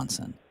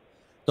 Wisconsin.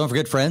 Don't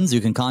forget, friends,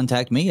 you can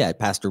contact me at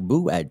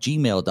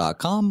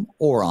pastorboo@gmail.com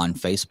or on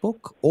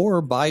Facebook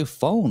or by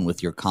phone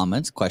with your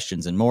comments,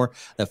 questions, and more.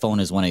 That phone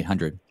is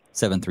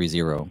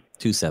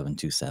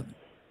 1-800-730-2727.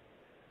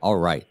 All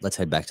right, let's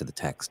head back to the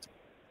text.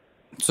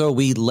 So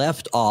we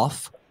left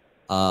off,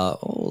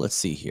 let's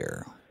see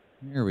here.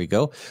 Here we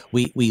go.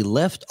 We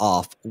left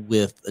off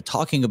with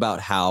talking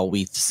about how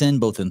we sin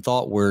both in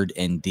thought, word,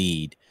 and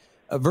deed.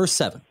 Verse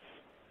 7,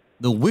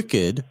 the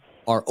wicked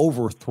are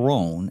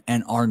overthrown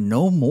and are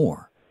no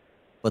more,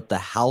 but the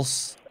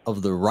house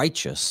of the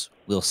righteous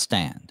will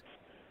stand.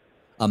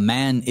 A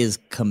man is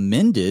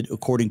commended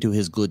according to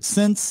his good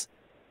sense,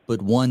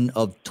 but one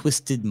of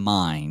twisted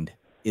mind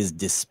is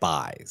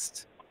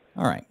despised.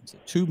 All right, so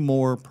two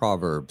more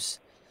Proverbs.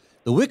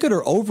 The wicked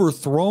are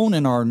overthrown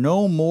and are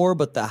no more,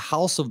 but the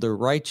house of the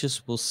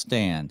righteous will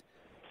stand.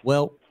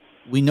 Well,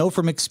 we know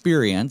from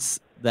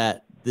experience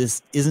that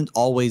this isn't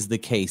always the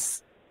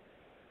case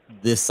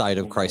this side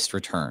of Christ's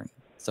return.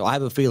 So I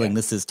have a feeling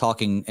this is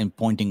talking and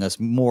pointing us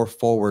more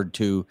forward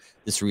to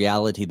this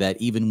reality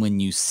that even when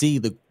you see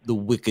the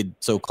wicked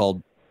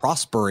so-called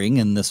prospering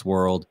in this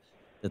world,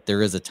 that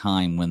there is a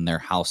time when their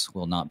house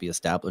will not be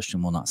established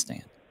and will not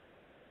stand.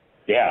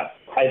 Yeah,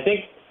 I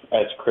think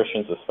as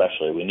Christians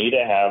especially, we need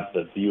to have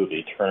the view of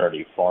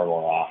eternity far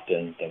more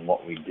often than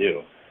what we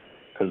do.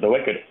 Because the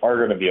wicked are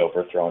going to be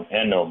overthrown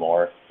and no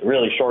more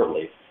really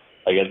shortly.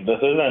 Like,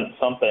 this isn't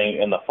something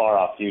in the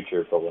far-off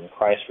future, but when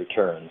Christ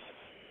returns,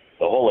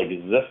 the whole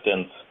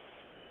existence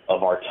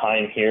of our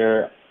time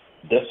here,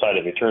 this side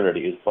of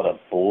eternity, is but a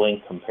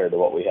blink compared to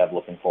what we have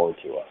looking forward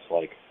to us.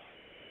 Like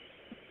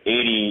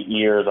 80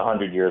 years,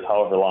 100 years,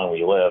 however long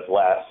we live,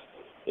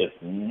 is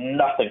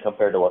nothing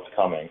compared to what's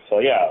coming. So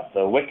yeah,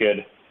 the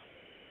wicked,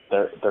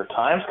 their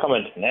time's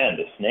coming to an end.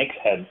 The snake's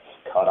head's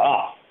cut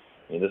off.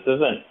 I mean, this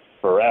isn't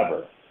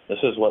forever. This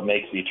is what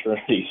makes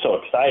eternity so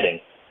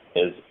exciting,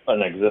 is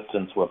an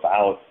existence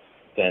without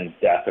then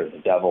death or the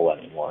devil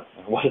anymore.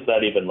 What does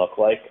that even look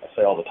like? I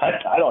say all the time,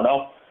 I don't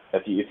know.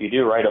 If you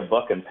do write a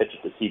book and pitch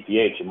it to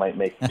CPH, you might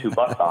make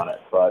 $2 on it.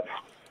 But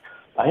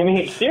I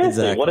mean,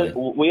 seriously, Exactly.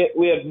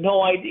 We have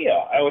no idea.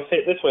 I always say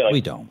it this way, like,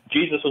 We don't.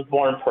 Jesus was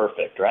born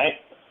perfect,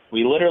 right?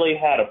 We literally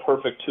had a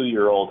perfect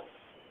 2-year-old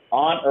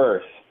on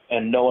earth,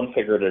 and no one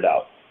figured it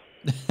out.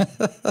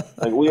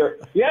 Like,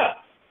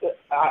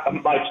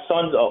 my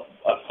son's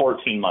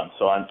 14 months,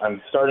 so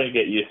I'm starting to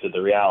get used to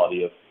the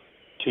reality of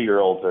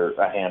 2-year-olds are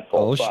a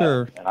handful. Oh,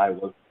 sure.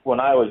 And when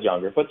I was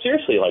younger. But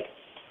seriously, like,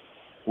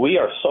 we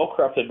are so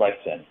corrupted by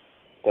sin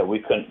that we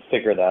couldn't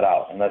figure that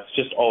out. And that's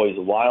just always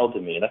wild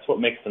to me. And that's what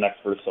makes the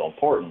next verse so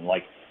important.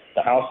 Like,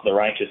 the house of the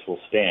righteous will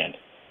stand,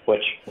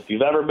 which, if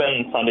you've ever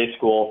been in Sunday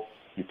school,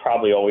 you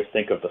probably always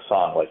think of the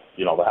song, like,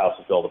 the house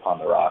is built upon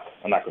the rock.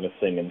 I'm not going to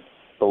sing and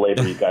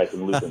belabor you guys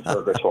in Lutheran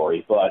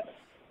purgatory, but,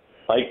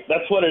 like,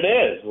 that's what it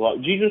is. Well,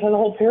 Jesus has a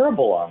whole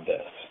parable on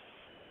this.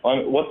 I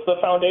mean, what's the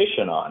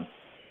foundation on?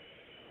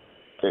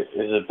 Is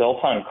it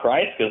built on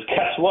Christ? Because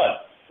guess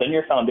what? Then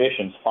your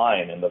foundation's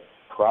fine, and the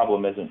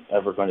problem isn't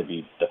ever going to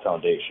be the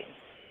foundation.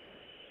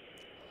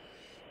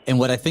 And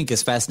what I think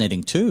is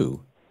fascinating,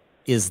 too,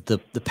 is the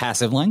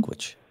passive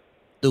language.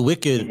 The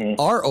wicked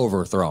are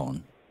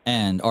overthrown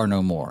and are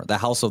no more. The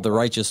house of the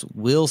righteous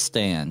will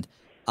stand.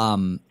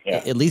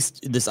 At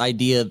least this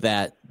idea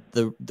that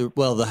the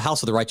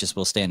house of the righteous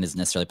will stand isn't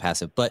necessarily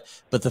passive. But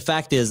the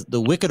fact is, the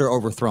wicked are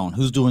overthrown.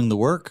 Who's doing the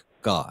work?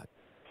 God.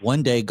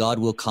 One day God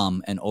will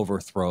come and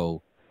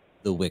overthrow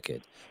the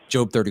wicked.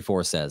 Job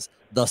 34 says,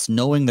 thus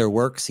knowing their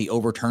works, he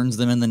overturns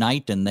them in the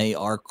night, and they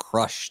are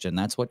crushed. And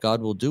that's what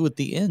God will do at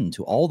the end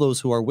to all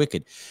those who are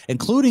wicked,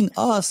 including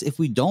us if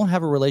we don't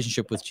have a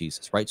relationship with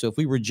Jesus, right? So if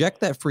we reject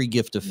that free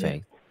gift of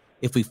faith,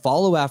 if we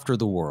follow after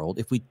the world,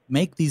 if we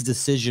make these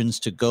decisions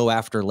to go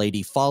after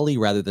Lady Folly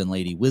rather than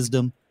Lady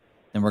Wisdom,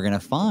 then we're going to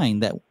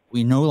find that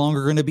we're no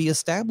longer going to be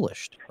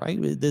established, right?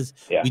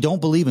 We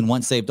don't believe in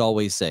once saved,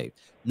 always saved.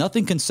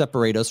 Nothing can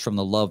separate us from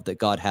the love that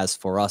God has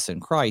for us in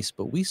Christ,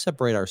 but we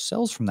separate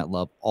ourselves from that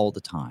love all the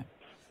time.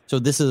 So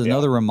this is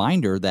another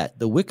reminder that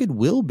the wicked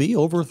will be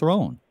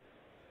overthrown,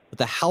 but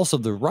the house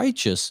of the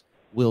righteous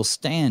will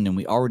stand, and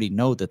we already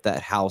know that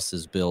that house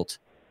is built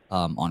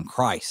on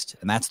Christ,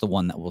 and that's the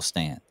one that will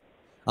stand.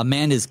 A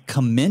man is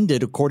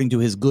commended according to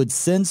his good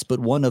sense, but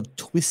one of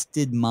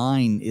twisted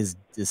mind is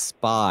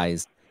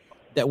despised.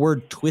 That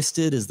word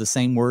twisted is the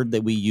same word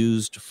that we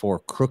used for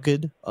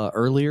crooked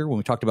earlier when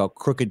we talked about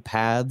crooked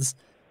paths,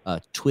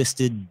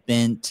 twisted,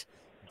 bent,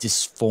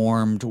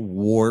 disformed,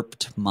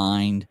 warped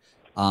mind.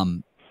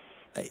 I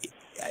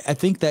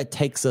think that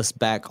takes us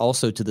back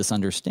also to this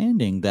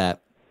understanding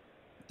that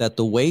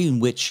the way in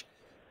which,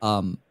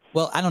 I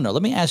don't know.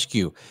 Let me ask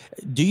you,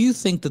 do you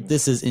think that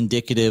this is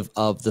indicative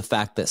of the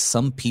fact that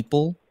some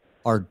people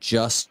are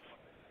just,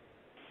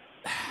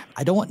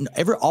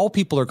 all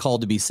people are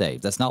called to be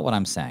saved. That's not what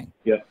I'm saying.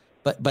 Yeah.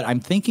 But I'm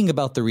thinking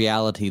about the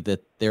reality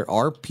that there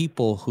are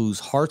people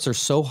whose hearts are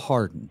so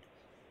hardened,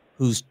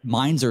 whose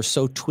minds are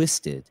so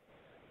twisted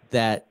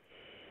that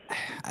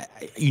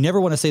you never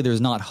want to say there's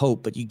not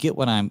hope, but you get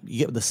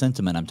the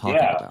sentiment I'm talking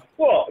about.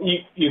 Well,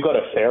 you go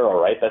to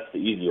Pharaoh, right? That's the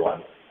easy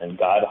one. And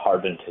God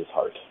hardened his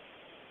heart.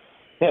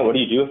 Yeah, what do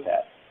you do with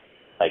that?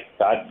 Like,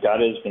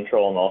 God is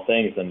controlling all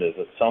things, and is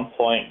at some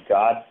point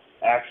God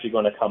actually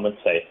going to come and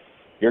say,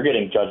 you're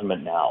getting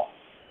judgment now.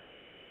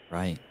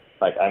 Right.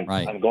 Like,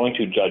 I'm going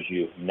to judge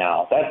you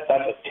now. That's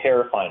a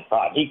terrifying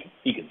thought.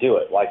 He could do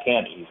it. Why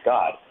can't he? He's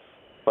God.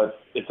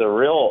 But it's a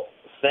real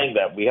thing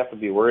that we have to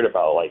be worried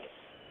about. Like,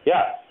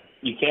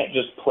 you can't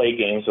just play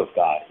games with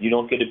God. You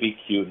don't get to be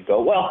cute and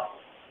go, well,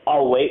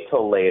 I'll wait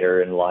till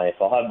later in life.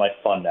 I'll have my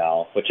fun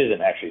now, which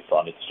isn't actually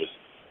fun. It's just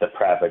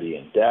depravity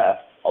and death.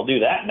 I'll do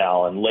that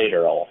now, and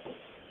later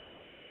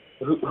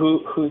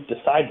Who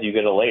decides you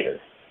get a later?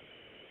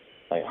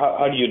 Like,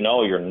 how do you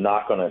know you're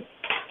not going to?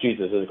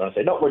 Jesus is going to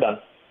say, no, we're done.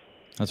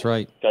 That's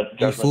right.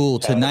 You fool!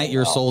 Tonight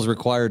your soul's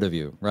required of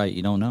you. Right?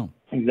 You don't know.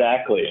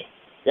 Exactly.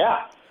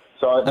 Yeah.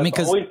 So that's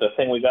always the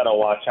thing we got to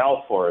watch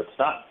out for. It's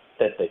not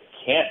that they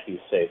can't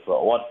be saved, but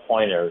at what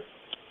point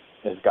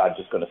is God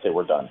just going to say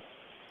we're done?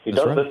 He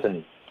does this,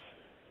 and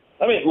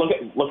I mean,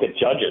 look at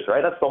Judges,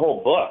 right? That's the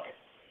whole book.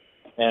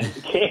 And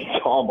Kings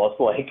almost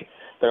like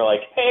they're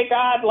like, hey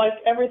God, like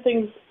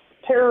everything's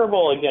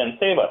terrible again.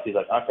 Save us. He's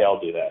like, okay, I'll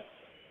do that.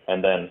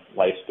 And then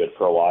life's good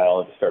for a while,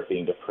 and they start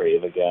being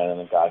depraved again, and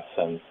then God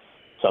sends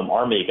some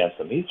army against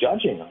them. He's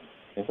judging them.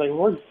 He's like,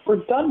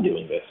 we're done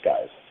doing this,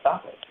 guys.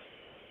 Stop it.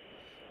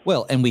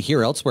 Well, and we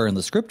hear elsewhere in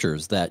the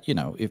scriptures that,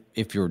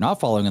 if you're not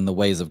following in the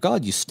ways of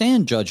God, you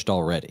stand judged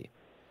already.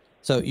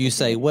 So you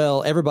say,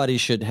 well, everybody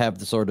should have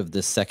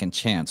this second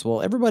chance.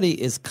 Well,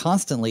 everybody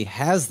constantly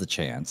has the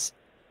chance,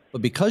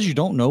 but because you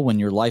don't know when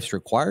your life's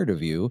required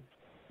of you,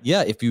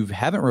 if you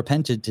haven't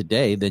repented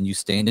today, then you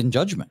stand in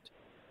judgment.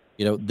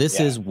 This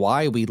is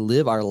why we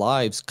live our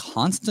lives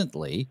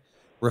constantly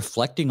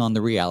reflecting on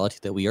the reality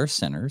that we are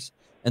sinners,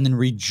 and then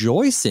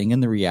rejoicing in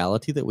the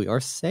reality that we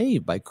are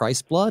saved by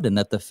Christ's blood, and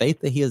that the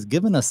faith that he has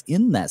given us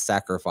in that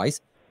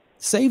sacrifice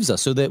saves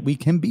us so that we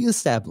can be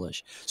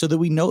established, so that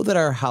we know that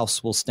our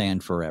house will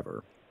stand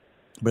forever.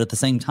 But at the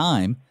same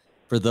time,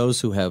 for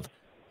those who have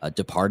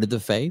departed the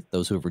faith,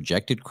 those who have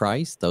rejected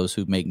Christ, those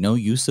who make no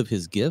use of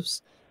his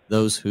gifts,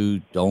 those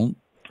who don't,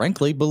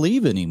 frankly,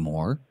 believe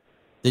anymore,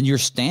 then you're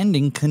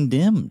standing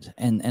condemned.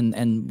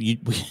 And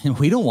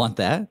we don't want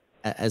that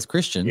as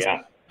Christians,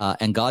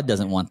 and God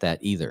doesn't want that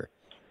either.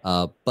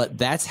 But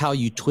that's how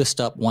you twist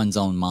up one's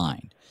own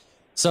mind.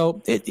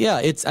 So I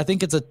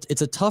think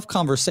it's a tough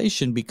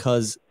conversation,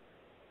 because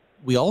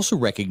we also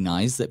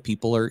recognize that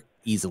people are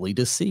easily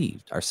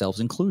deceived,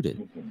 ourselves included.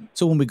 Mm-hmm.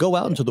 So when we go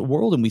out into the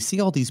world and we see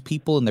all these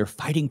people and they're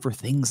fighting for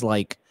things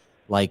like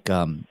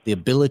the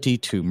ability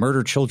to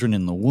murder children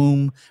in the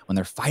womb, when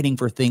they're fighting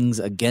for things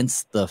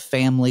against the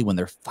family, when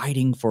they're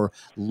fighting for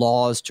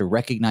laws to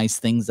recognize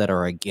things that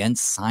are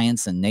against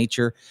science and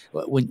nature,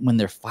 when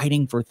they're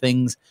fighting for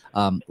things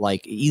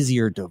like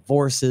easier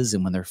divorces,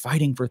 and when they're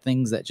fighting for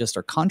things that just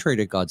are contrary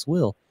to God's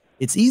will,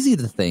 it's easy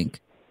to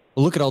think,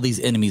 well, look at all these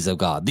enemies of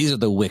God. These are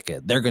the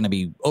wicked. They're going to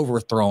be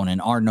overthrown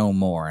and are no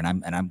more. And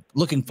I'm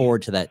looking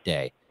forward to that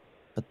day.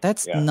 But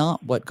that's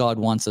not what God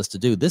wants us to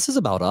do. This is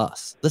about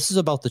us. This is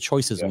about the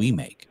choices we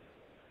make.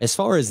 As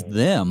far as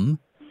them,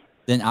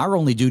 then our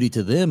only duty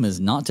to them is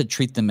not to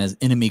treat them as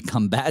enemy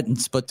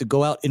combatants, but to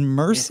go out in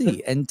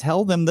mercy and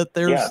tell them that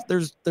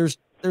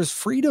there's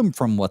freedom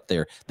from what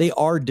they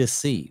are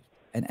deceived.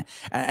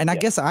 And I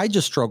guess I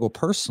just struggle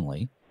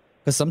personally,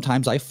 because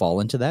sometimes I fall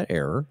into that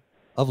error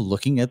of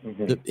looking at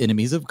the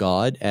enemies of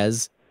God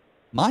as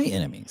my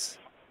enemies.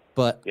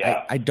 But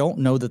I don't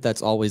know that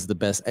that's always the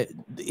best.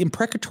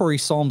 Imprecatory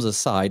psalms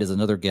aside, as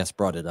another guest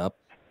brought it up,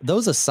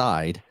 those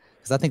aside,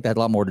 because I think that had a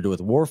lot more to do with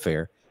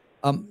warfare,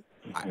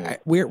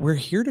 we're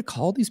here to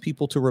call these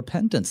people to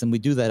repentance, and we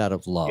do that out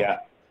of love.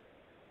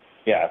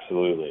 Yeah,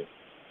 absolutely.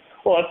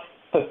 Well, that's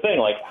the thing.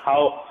 Like,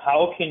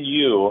 how can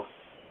you,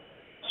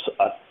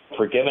 a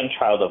forgiven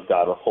child of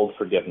God, withhold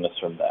forgiveness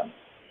from them?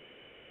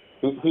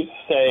 Who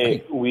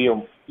say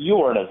you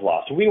weren't as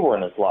lost, we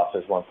weren't as lost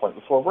as one point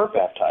before we're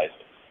baptized?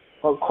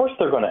 Well, of course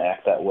they're going to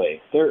act that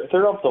way.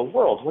 They're of the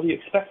world. What do you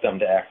expect them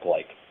to act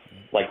like?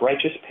 Like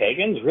righteous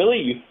pagans?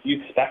 Really?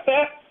 You expect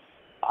that?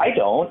 I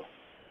don't.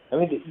 I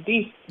mean,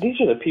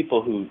 these are the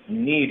people who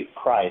need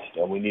Christ,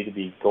 and we need to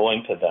be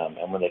going to them.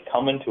 And when they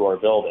come into our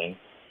building,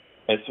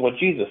 it's what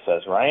Jesus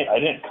says, right? I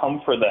didn't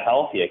come for the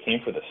healthy. I came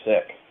for the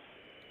sick.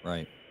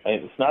 Right. And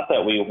it's not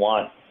that we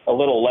want a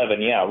little leaven,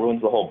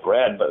 ruins the whole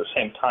bread, but at the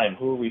same time,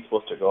 who are we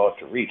supposed to go out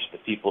to reach? The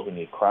people who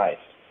need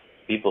Christ,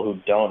 people who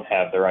don't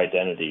have their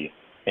identity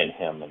in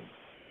him, and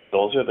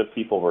those are the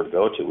people we're to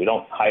go to. We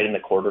don't hide in the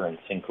corner and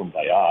sing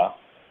Kumbaya.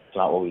 It's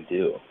not what we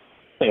do.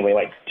 Anyway,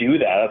 do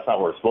that. That's not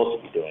what we're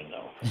supposed to be doing,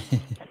 though.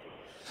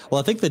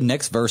 Well, I think the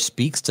next verse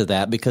speaks to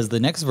that, because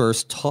the next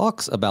verse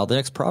talks about, the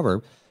next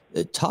proverb,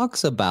 it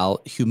talks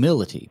about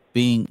humility,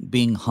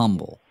 being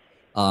humble.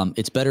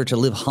 It's better to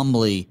live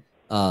humbly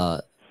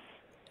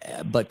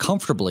but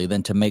comfortably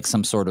than to make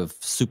some sort of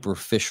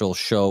superficial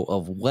show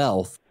of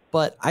wealth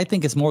But I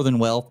think it's more than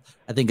wealth.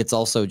 I think it's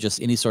also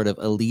just any sort of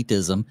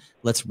elitism.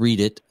 Let's read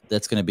it.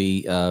 That's going to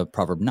be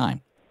Proverb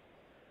 9.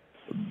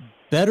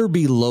 Better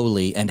be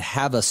lowly and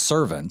have a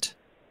servant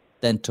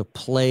than to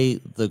play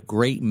the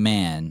great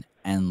man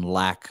and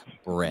lack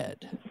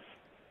bread.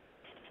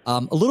 A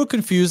little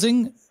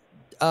confusing.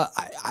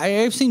 I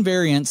have seen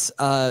variants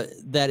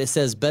that it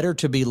says better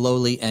to be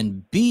lowly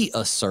and be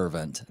a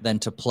servant than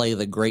to play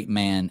the great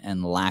man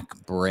and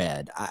lack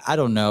bread. I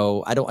don't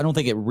know. I don't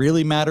think it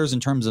really matters in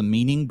terms of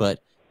meaning,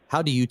 but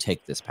how do you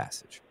take this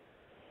passage?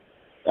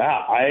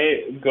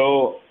 I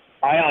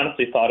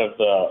honestly thought of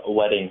the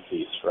wedding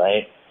feast,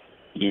 right?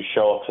 You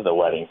show up to the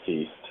wedding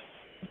feast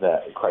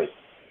that Christ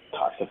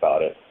talks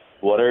about it.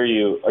 Are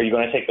you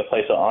going to take the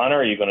place of honor,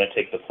 or are you going to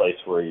take the place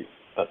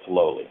that's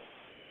lowly?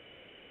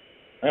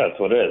 Yeah, that's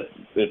what it is.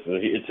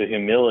 It's a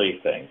humility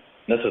thing.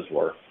 This is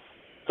where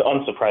it's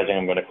unsurprising.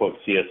 I'm going to quote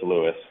C.S.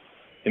 Lewis.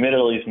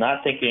 Humility is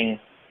not thinking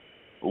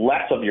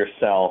less of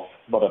yourself,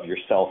 but of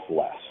yourself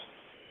less.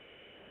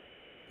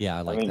 Yeah,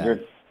 I like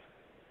that.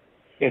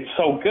 It's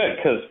so good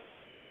because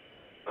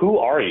who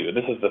are you?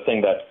 This is the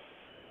thing that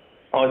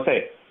I would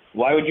say.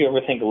 Why would you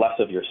ever think less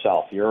of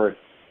yourself? You're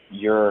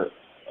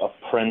a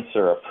prince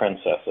or a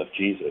princess of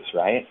Jesus,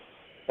 right?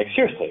 Like,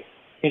 seriously,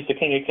 he's the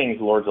King of Kings,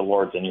 Lord of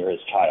Lords, and you're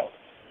his child.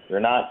 You're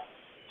not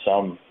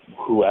some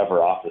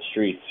whoever off the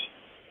streets.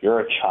 You're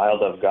a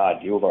child of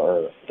God. You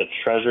are the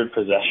treasured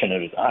possession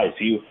of his eyes.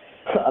 This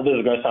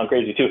is going to sound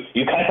crazy too.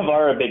 You kind of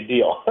are a big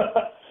deal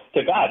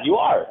to God. You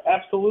are,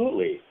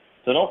 absolutely.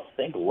 So don't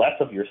think less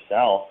of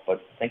yourself,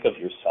 but think of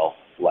yourself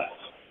less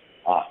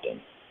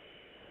often.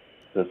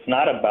 So it's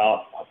not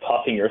about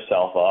puffing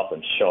yourself up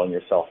and showing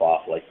yourself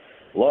off like,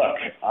 look,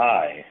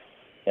 I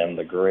am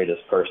the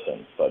greatest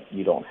person, but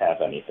you don't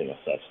have anything of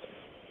substance.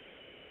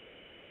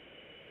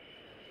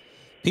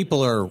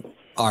 People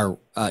are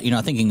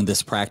thinking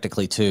this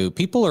practically too.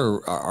 People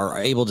are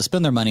able to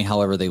spend their money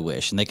however they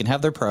wish, and they can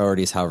have their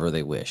priorities however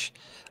they wish.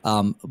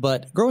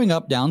 But growing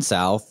up down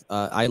south,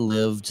 I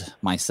lived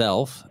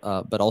myself,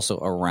 but also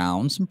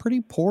around some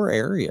pretty poor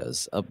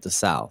areas of the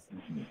South.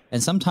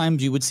 And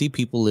sometimes you would see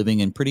people living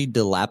in pretty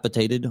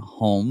dilapidated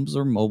homes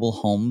or mobile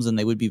homes, and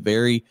they would be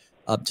very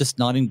just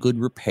not in good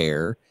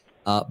repair.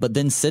 But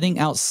then sitting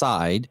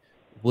outside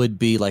would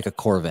be like a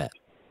Corvette.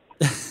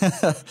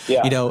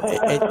 Yeah.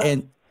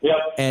 Yep.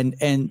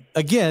 And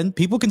again,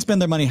 people can spend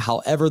their money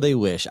however they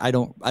wish. I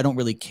don't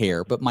really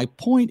care. But my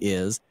point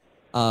is,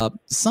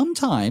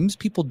 sometimes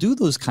people do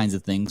those kinds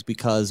of things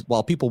because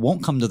while people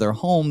won't come to their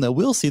home, they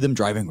will see them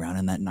driving around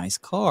in that nice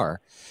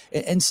car.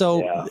 And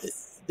so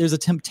there's a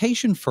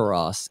temptation for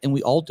us, and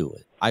we all do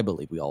it. I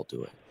believe we all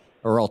do it,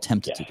 or we're all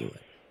tempted to do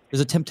it.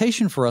 There's a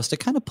temptation for us to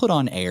kind of put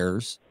on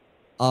airs,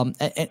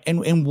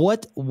 and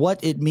what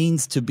it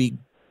means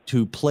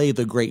to play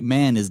the great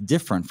man is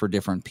different for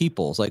different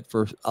people. It's like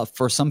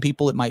for some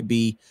people, it might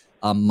be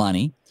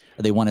money.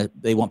 They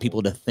want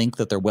people to think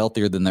that they're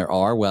wealthier than they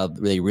are, while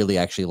they really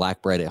actually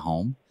lack bread at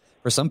home.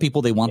 For some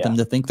people, they want them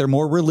to think they're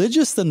more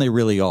religious than they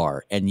really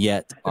are, and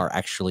yet are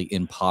actually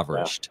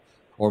impoverished,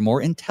 or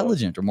more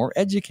intelligent, or more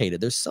educated.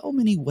 There's so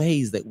many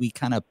ways that we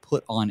kind of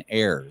put on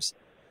airs.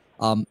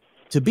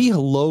 To be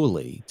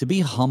lowly, to be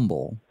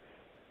humble,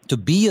 to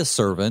be a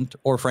servant,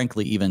 or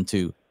frankly, even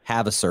to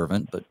have a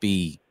servant, but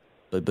be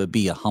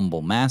a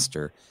humble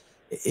master.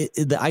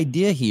 The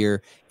idea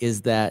here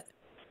is that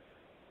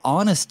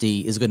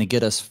honesty is going to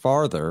get us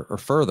farther or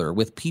further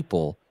with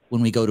people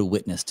when we go to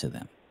witness to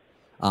them.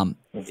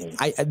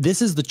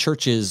 This is the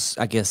church's,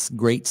 I guess,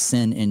 great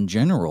sin in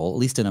general, at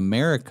least in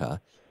America,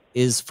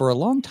 is for a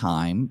long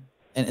time,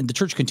 and the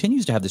church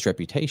continues to have this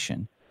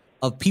reputation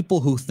of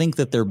people who think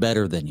that they're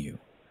better than you,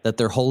 that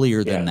they're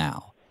holier than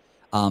thou.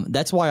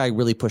 That's why I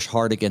really push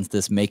hard against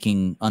this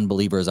making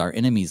unbelievers our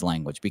enemies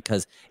language,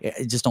 because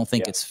I just don't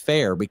think it's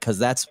fair, because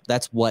that's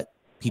what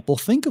people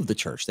think of the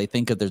church. They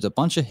think that there's a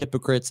bunch of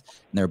hypocrites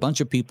and there are a bunch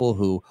of people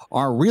who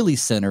are really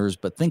sinners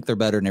but think they're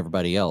better than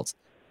everybody else.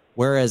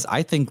 Whereas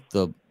I think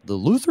the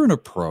Lutheran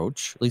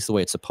approach, at least the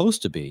way it's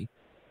supposed to be,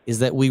 is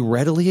that we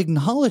readily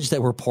acknowledge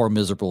that we're poor,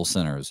 miserable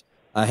sinners.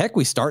 Heck,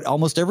 we start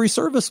almost every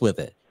service with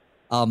it.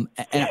 And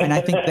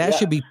I think that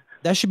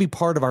should be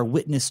part of our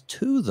witness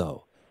too,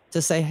 though.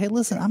 To say, hey,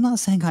 listen, I'm not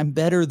saying I'm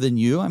better than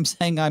you. I'm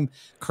saying I'm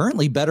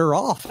currently better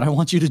off, and I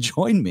want you to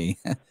join me.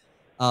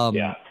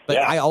 But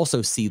I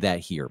also see that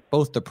here,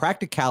 both the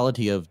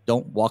practicality of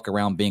don't walk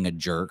around being a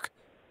jerk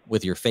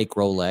with your fake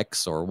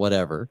Rolex or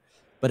whatever,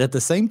 but at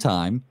the same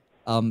time,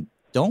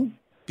 don't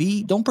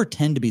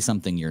pretend to be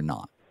something you're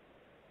not.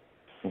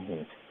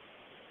 Mm-hmm.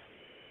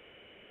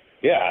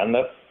 Yeah, and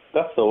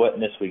that's the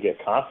witness we get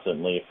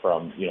constantly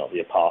from the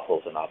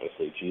apostles and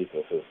obviously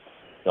Jesus. Is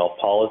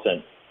Paul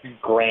isn't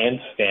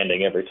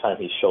grandstanding every time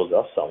he shows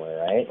up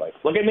somewhere, right? Like,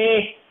 look at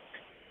me.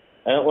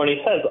 And when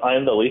he says, I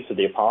am the least of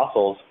the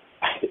apostles,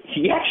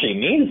 he actually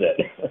means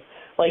it.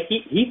 Like,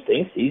 he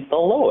thinks he's the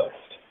lowest.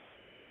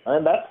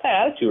 And that's the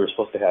attitude we're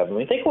supposed to have. I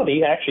mean, think what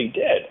he actually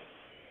did.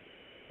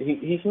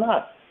 He's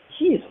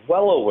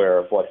well aware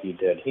of what he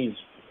did. He's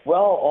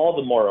all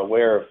the more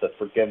aware of the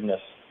forgiveness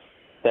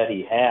that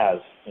he has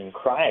in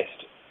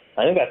Christ.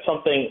 I think that's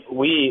something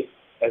we,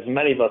 as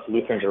many of us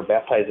Lutherans, are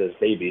baptized as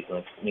babies. And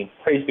I mean,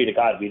 praise be to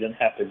God, we didn't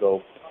have to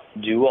go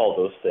do all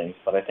those things.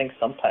 But I think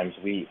sometimes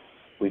we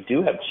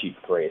do have cheap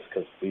grace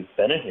because we've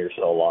been in here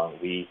so long.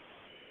 We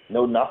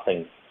know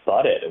nothing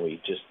but it, and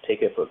we just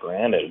take it for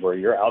granted. Where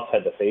you're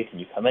outside the faith and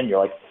you come in, you're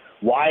like,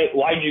 why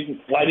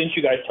didn't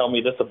you guys tell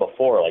me this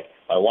before? Like,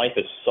 my life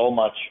is so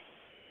much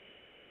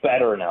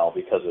better now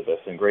because of this,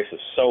 and grace is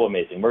so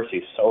amazing, mercy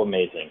is so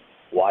amazing.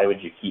 Why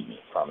would you keep me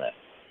from it?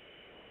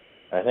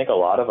 And I think a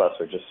lot of us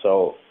are just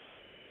so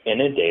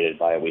inundated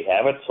by it. We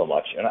have it so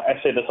much. And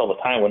I say this all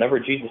the time. Whenever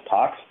Jesus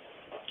talks,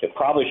 it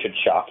probably should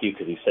shock you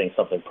because he's saying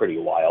something pretty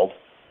wild,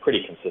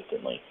 pretty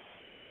consistently.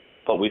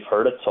 But we've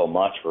heard it so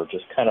much, we're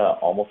just kind of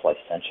almost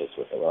licentious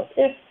with it. We're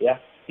like, yeah,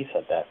 he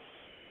said that.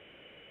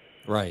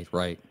 Right.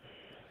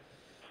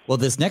 Well,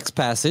 this next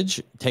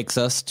passage takes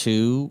us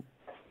to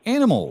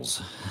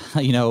animals.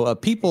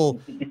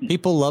 People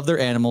love their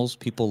animals.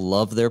 People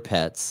love their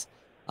pets.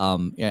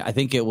 I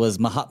think it was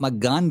Mahatma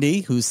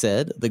Gandhi who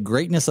said, the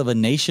greatness of a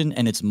nation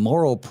and its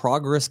moral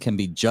progress can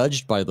be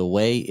judged by the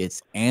way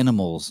its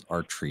animals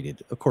are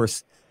treated. Of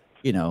course,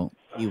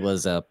 he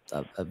was a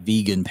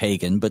vegan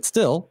pagan, but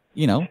still,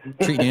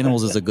 treating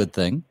animals is a good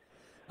thing.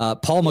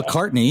 Paul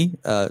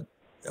McCartney,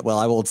 well,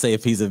 I won't say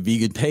if he's a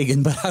vegan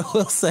pagan, but I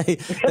will say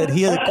that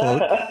he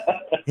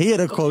had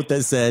a quote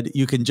that said,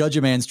 you can judge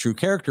a man's true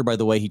character by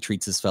the way he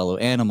treats his fellow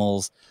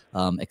animals,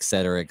 et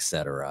cetera, et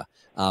cetera.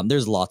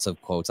 There's lots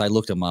of quotes. I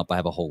looked them up. I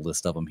have a whole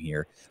list of them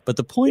here. But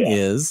the point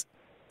is,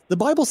 the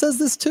Bible says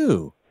this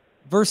too.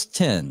 Verse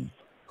 10,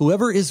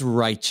 whoever is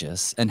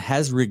righteous and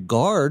has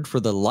regard for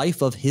the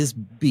life of his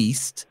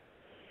beast,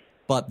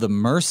 but the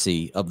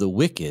mercy of the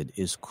wicked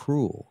is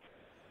cruel.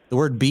 The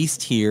word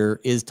beast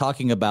here is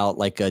talking about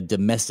like a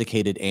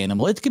domesticated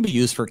animal. It can be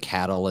used for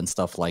cattle and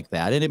stuff like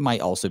that. And it might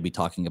also be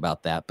talking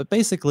about that. But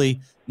basically,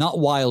 not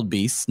wild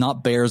beasts,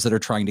 not bears that are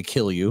trying to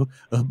kill you,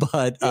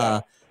 but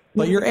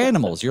your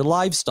animals, your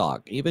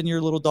livestock, even your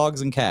little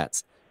dogs and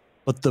cats.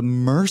 But the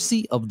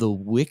mercy of the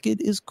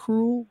wicked is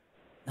cruel.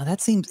 Now,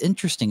 that seems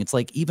interesting. It's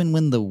like even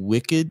when the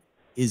wicked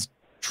is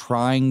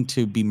trying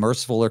to be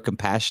merciful or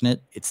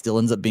compassionate, it still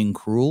ends up being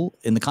cruel.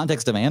 In the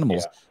context of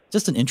animals,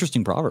 just an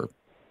interesting proverb.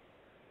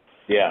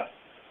 Yeah.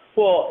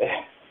 Well,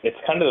 it's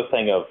kind of the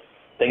thing of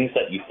things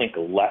that you think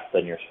less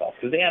than yourself,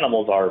 because the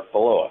animals are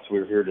below us.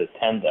 We're here to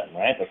tend them,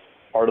 right? That's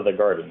part of the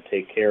garden,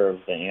 take care of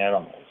the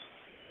animals.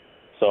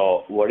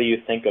 So what do you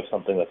think of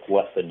something that's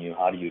less than you?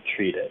 How do you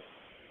treat it?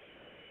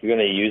 You're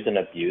going to use and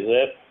abuse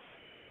it?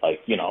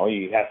 Like, you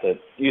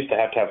used to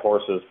have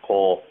horses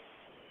pull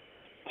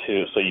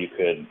so you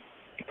could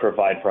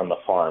provide from the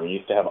farm. You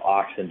used to have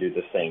oxen do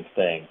the same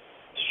thing.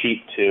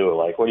 Sheep too.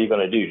 Like, what are you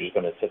going to do? You're just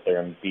going to sit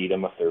there and beat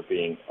them if they're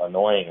being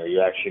annoying, or are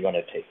you actually going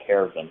to take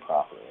care of them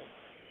properly?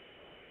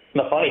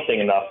 And the funny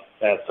thing enough,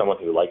 as someone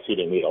who likes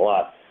eating meat a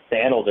lot, the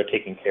animals are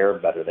taken care of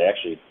better. They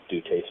actually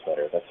do taste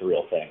better. That's the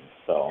real thing.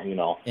 So,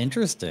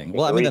 Interesting.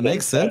 Well, I mean, that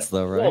makes sense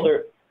though, right? Well,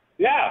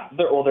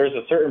 there's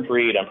a certain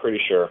breed, I'm pretty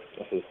sure.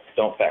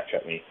 Don't fact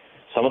check me.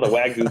 Some of the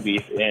Wagyu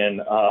beef in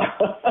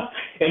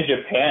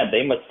Japan,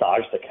 they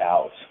massage the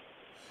cows.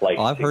 Like,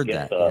 I've heard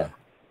that.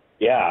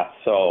 Yeah.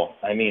 So,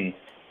 I mean,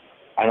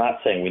 I'm not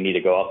saying we need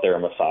to go out there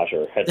and massage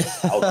our heads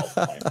all the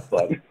time,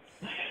 but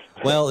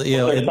well,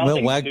 isn't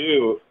that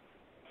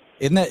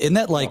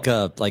like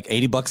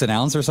 $80 an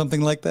ounce or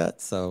something like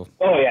that? So.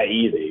 Oh yeah,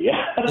 easy.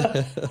 Yeah.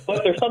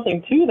 But there's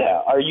something to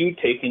that. Are you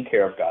taking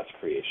care of God's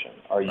creation?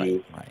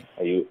 Do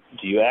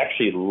you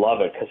actually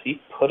love it because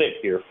He put it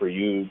here for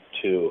you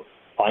to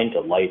find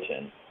delight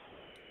in?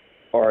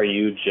 Or are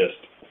you just,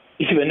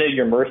 even though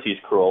your mercy is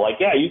cruel, like,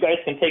 yeah, you guys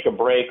can take a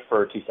break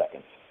for 2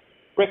 seconds.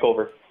 Break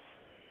over.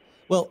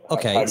 Well,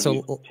 okay,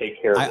 so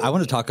I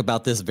want to talk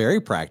about this very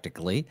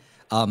practically.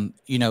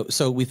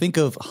 So we think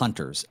of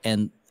hunters,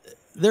 and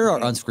there are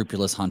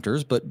unscrupulous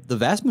hunters, but the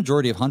vast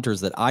majority of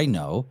hunters that I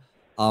know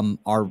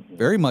are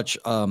very much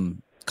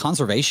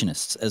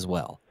conservationists as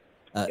well.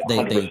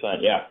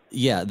 100%,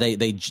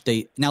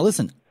 they now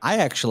listen, I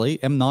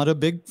actually am not a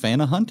big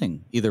fan of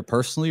hunting, either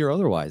personally or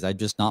otherwise. I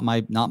just not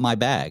my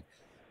bag.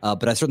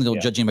 But I certainly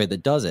don't judge anybody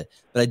that does it.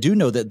 But I do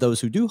know that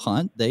those who do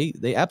hunt,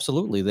 they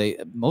absolutely,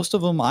 most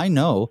of them I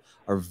know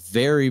are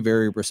very,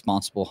 very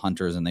responsible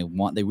hunters, and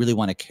they really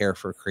want to care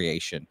for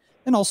creation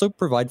and also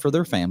provide for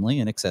their family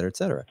and et cetera, et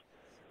cetera.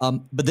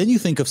 But then you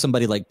think of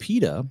somebody like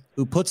PETA,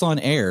 who puts on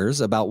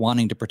airs about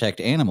wanting to protect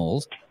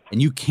animals,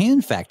 and you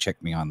can fact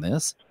check me on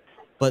this,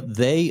 but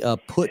they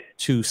put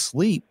to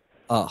sleep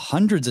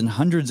hundreds and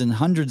hundreds and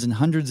hundreds and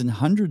hundreds and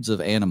hundreds of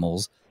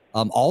animals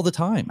all the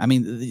time. I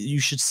mean, you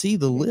should see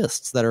the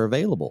lists that are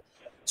available.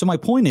 So my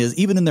point is,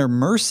 even in their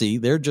mercy,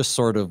 they're just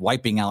sort of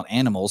wiping out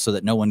animals so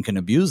that no one can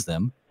abuse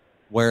them,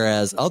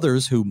 whereas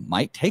others who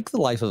might take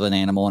the life of an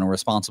animal in a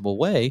responsible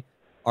way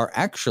are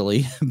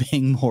actually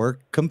being more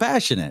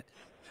compassionate.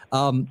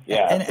 And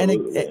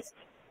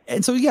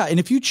so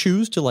if you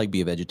choose to like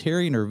be a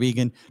vegetarian or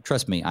vegan,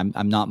 trust me,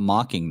 I'm not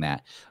mocking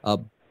that.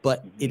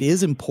 But it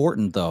is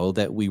important though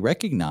that we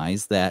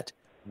recognize that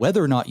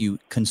whether or not you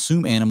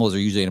consume animals or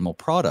use animal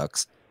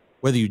products,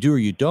 whether you do or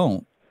you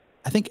don't,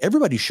 I think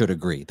everybody should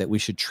agree that we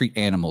should treat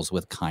animals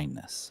with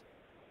kindness.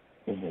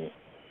 Mm-hmm.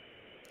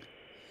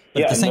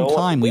 But at the same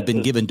time, we've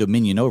been given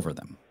dominion over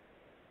them.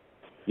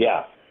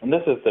 Yeah, and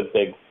this is the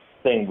big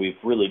thing we've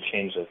really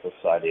changed as a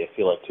society. I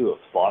feel like, too,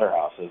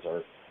 slaughterhouses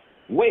are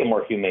way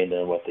more humane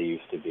than what they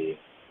used to be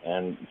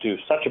and do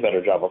such a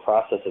better job of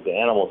processing the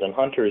animals. And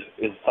hunters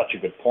is such a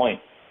good point,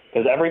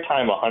 because every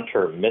time a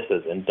hunter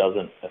misses and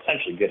doesn't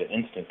essentially get an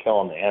instant kill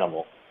on the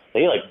animal,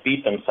 they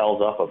beat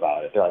themselves up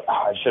about it. They're like,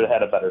 I should have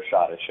had a better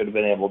shot. I should have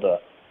been able to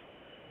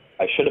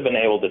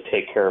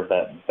take care of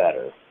that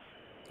better.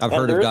 I've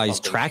heard of guys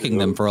tracking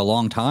them for a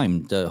long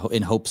time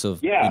in hopes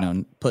of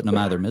putting them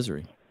out of their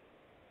misery.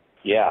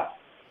 Yeah.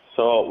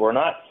 So we're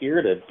not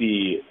here to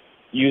be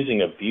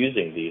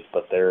abusing these,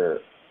 but they're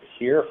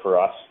here for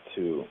us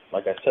to,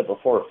 like I said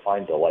before,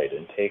 find delight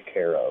and take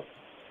care of.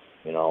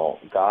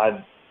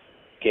 God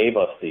gave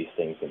us these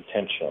things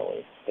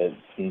intentionally.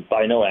 It's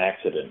by no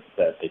accident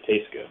that they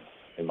taste good,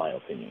 in my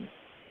opinion.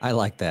 I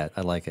like that.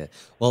 I like it.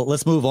 Well,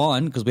 let's move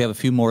on because we have a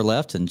few more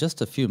left in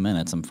just a few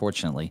minutes,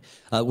 unfortunately.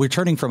 We're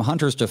turning from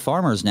hunters to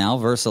farmers now.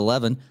 Verse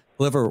 11,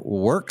 whoever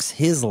works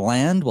his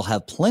land will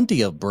have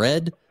plenty of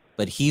bread,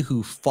 but he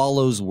who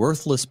follows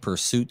worthless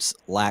pursuits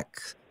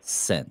lacks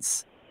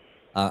sense.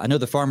 I know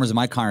the farmers in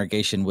my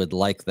congregation would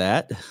like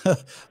that,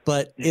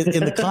 but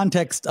in the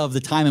context of the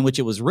time in which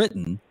it was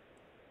written,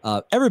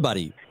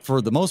 everybody, for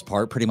the most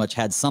part, pretty much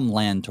had some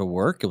land to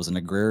work. It was an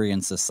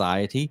agrarian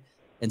society.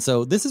 And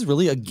so this is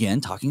really, again,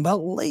 talking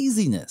about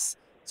laziness.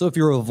 So if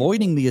you're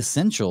avoiding the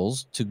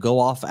essentials to go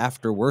off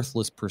after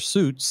worthless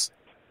pursuits,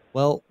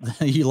 well,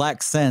 you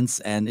lack sense,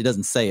 and it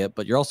doesn't say it,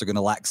 but you're also going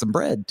to lack some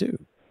bread, too.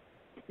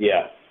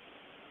 Yeah.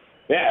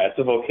 Yeah, it's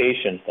a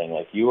vocation thing.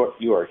 Like, you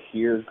are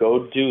here,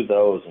 go do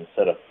those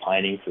instead of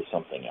pining for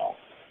something else.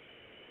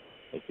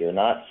 Like, you're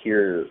not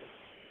here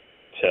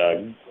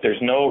to,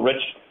 there's no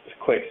rich,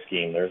 quick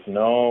scheme. There's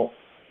no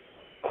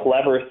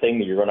clever thing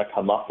that you're going to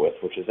come up with,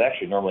 which is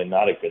actually normally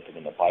not a good thing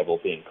in the Bible,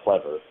 being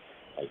clever.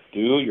 Like,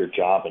 do your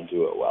job and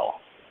do it well.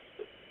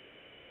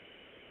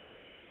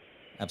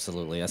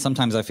 Absolutely.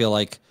 Sometimes I feel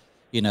like,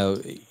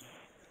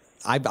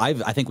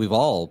 I think we've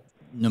all,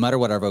 no matter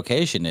what our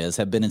vocation is,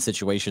 have been in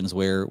situations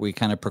where we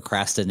kind of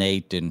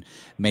procrastinate, and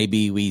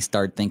maybe we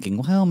start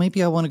thinking, well,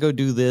 maybe I want to go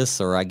do this,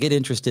 or I get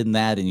interested in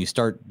that, and you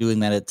start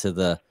doing that to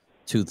the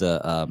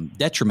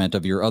detriment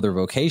of your other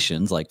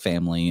vocations like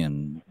family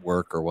and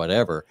work or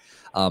whatever.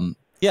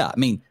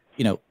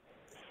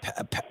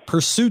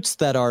 Pursuits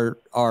that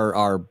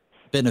are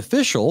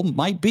beneficial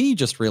might be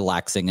just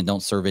relaxing and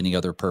don't serve any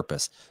other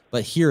purpose.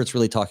 But here it's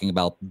really talking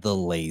about the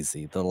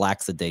lazy, the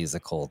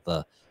lackadaisical,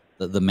 the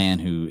man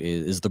who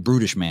is the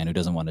brutish man who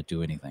doesn't want to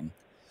do anything.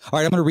 All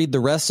right, I'm going to read the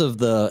rest of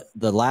the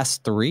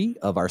last three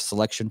of our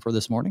selection for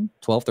this morning,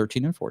 12,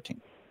 13, and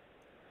 14.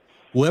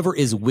 Whoever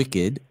is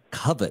wicked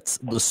covets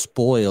the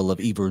spoil of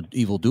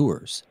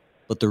evildoers,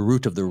 but the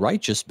root of the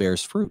righteous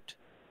bears fruit.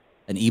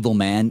 An evil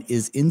man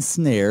is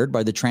ensnared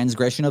by the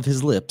transgression of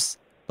his lips,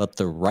 but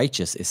the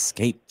righteous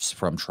escapes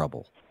from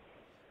trouble.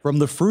 From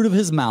the fruit of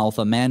his mouth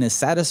a man is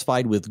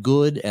satisfied with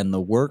good, and the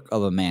work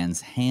of a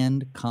man's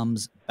hand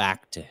comes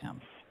back to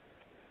him.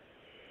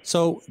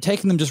 So,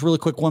 taking them just really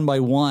quick one by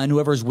one,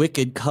 whoever is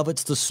wicked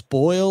covets the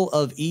spoil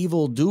of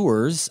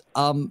evildoers.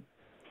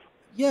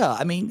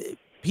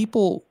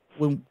 People,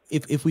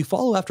 if we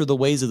follow after the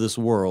ways of this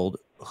world,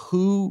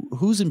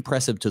 who's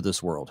impressive to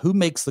this world? Who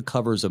makes the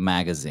covers of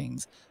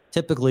magazines?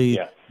 Typically,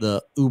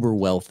 the uber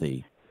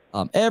wealthy.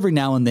 Every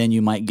now and then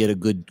you might get a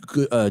good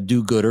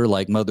do-gooder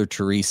like Mother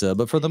Teresa,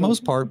 but for the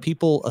most part,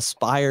 people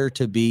aspire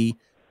to be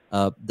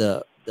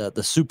the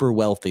super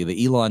wealthy,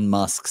 the Elon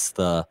Musks,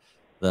 the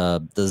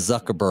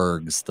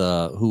Zuckerbergs,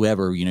 the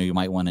whoever you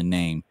might want to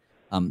name.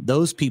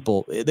 Those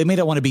people, they may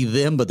not want to be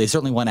them, but they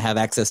certainly want to have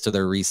access to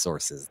their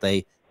resources.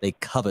 They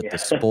covet the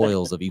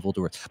spoils of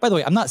evildoers. By the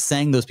way, I'm not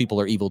saying those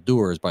people are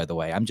evildoers, by the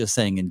way. I'm just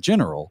saying in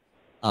general,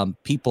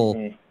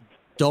 people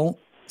don't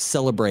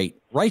celebrate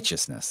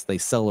righteousness. They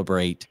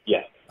celebrate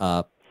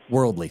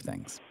worldly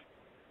things.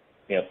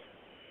 Yep.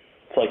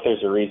 It's like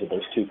there's a reason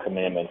there's 2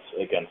 commandments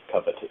against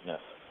covetousness.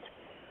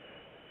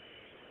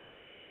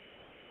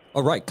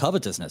 Oh, right,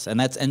 covetousness,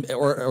 and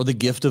or the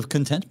gift of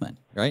contentment,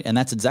 right? And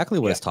that's exactly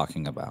what it's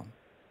talking about.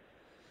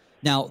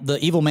 Now, the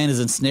evil man is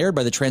ensnared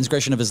by the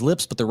transgression of his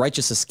lips, but the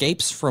righteous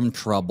escapes from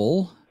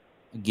trouble,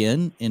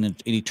 again, in an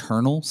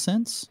eternal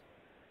sense.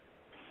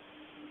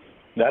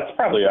 That's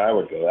probably how I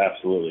would go,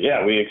 absolutely.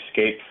 Yeah, we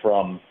escape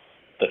from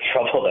the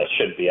trouble that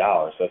should be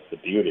ours. That's the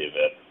beauty of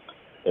it,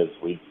 is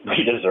we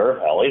deserve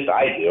hell. At least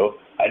I do.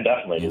 I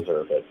definitely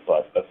deserve it,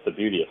 but that's the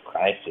beauty of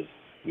Christ, is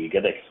we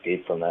get to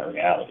escape from that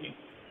reality.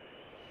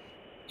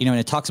 And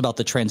it talks about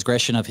the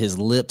transgression of his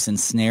lips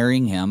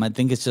ensnaring him. I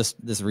think it's just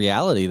this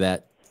reality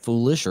that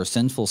foolish or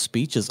sinful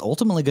speech is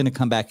ultimately going to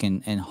come back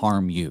and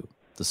harm you,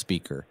 the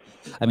speaker.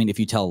 I mean, if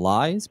you tell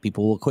lies,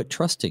 people will quit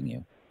trusting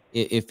you.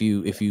 If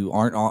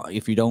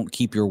you don't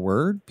keep your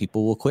word,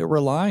 people will quit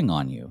relying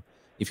on you.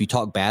 If you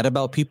talk bad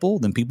about people,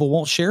 then people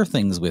won't share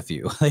things with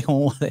you. They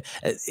won't.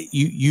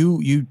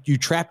 You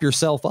trap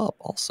yourself up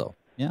also.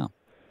 Yeah.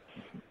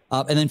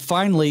 And then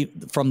finally,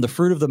 from the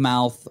fruit of the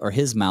mouth or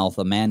his mouth,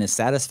 a man is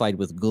satisfied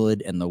with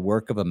good, and the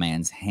work of a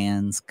man's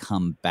hands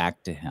come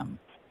back to him.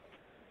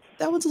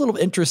 That one's a little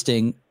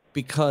interesting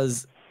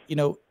because,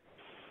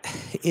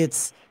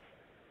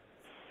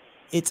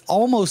 it's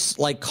almost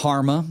like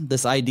karma,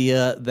 this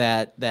idea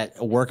that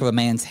a work of a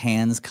man's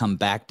hands come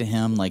back to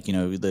him. Like,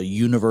 the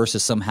universe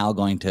is somehow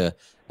going to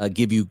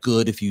give you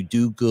good if you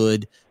do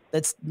good.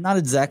 That's not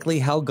exactly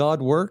how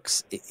God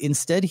works.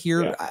 Instead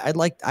here,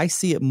 I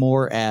see it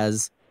more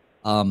as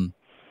not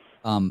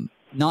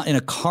in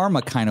a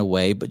karma kind of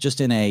way, but just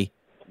in a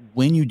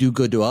when you do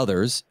good to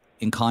others,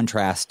 in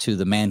contrast to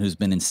the man who's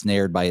been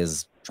ensnared by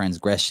his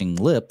transgressing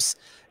lips,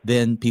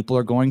 then people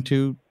are going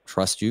to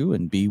trust you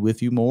and be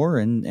with you more,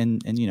 and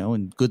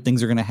good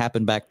things are going to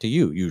happen back to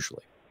you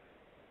usually.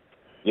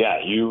 Yeah,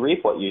 you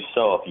reap what you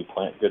sow. If you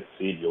plant good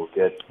seed, you'll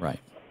get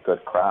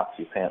good crops.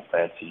 You plant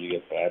bad seed, you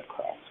get bad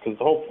crops. Because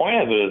the whole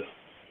point of it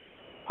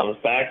comes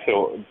back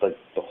to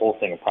the whole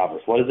thing of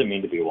Proverbs. What does it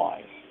mean to be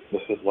wise?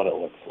 This is what it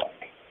looks like.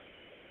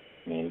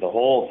 I mean, the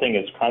whole thing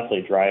is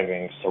constantly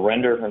driving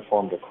surrender and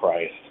conform to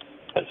Christ,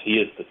 because he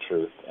is the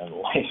truth, and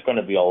life's going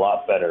to be a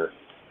lot better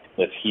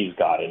if he's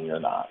God and you're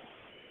not.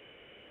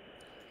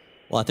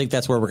 Well, I think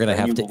that's where we're going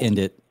to have to end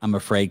it, I'm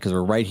afraid, because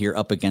we're right here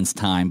up against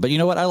time. But you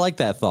know what? I like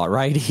that thought,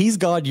 right? He's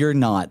God, you're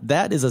not.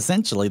 That is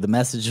essentially the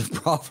message of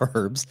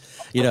Proverbs.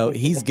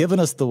 He's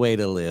given us the way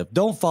to live.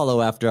 Don't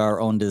follow after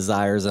our own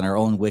desires and our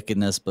own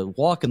wickedness, but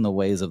walk in the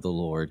ways of the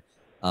Lord.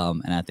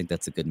 And I think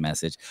that's a good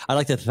message. I'd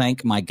like to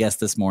thank my guest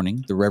this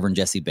morning, the Reverend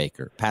Jesse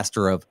Baker,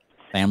 pastor of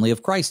Family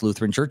of Christ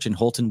Lutheran Church in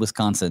Houlton,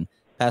 Wisconsin.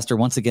 Pastor,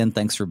 once again,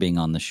 thanks for being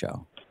on the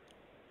show.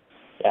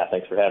 Yeah,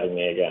 thanks for having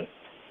me again.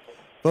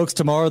 Folks,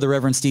 tomorrow the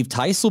Reverend Steve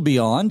Tice will be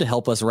on to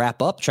help us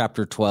wrap up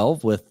chapter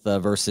 12 with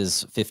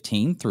verses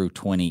 15 through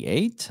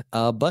 28.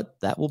 But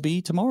that will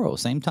be tomorrow,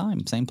 same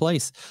time, same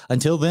place.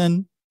 Until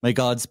then, may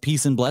God's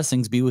peace and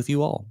blessings be with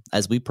you all.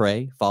 As we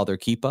pray, Father,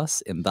 keep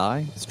us in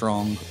thy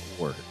strong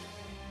word.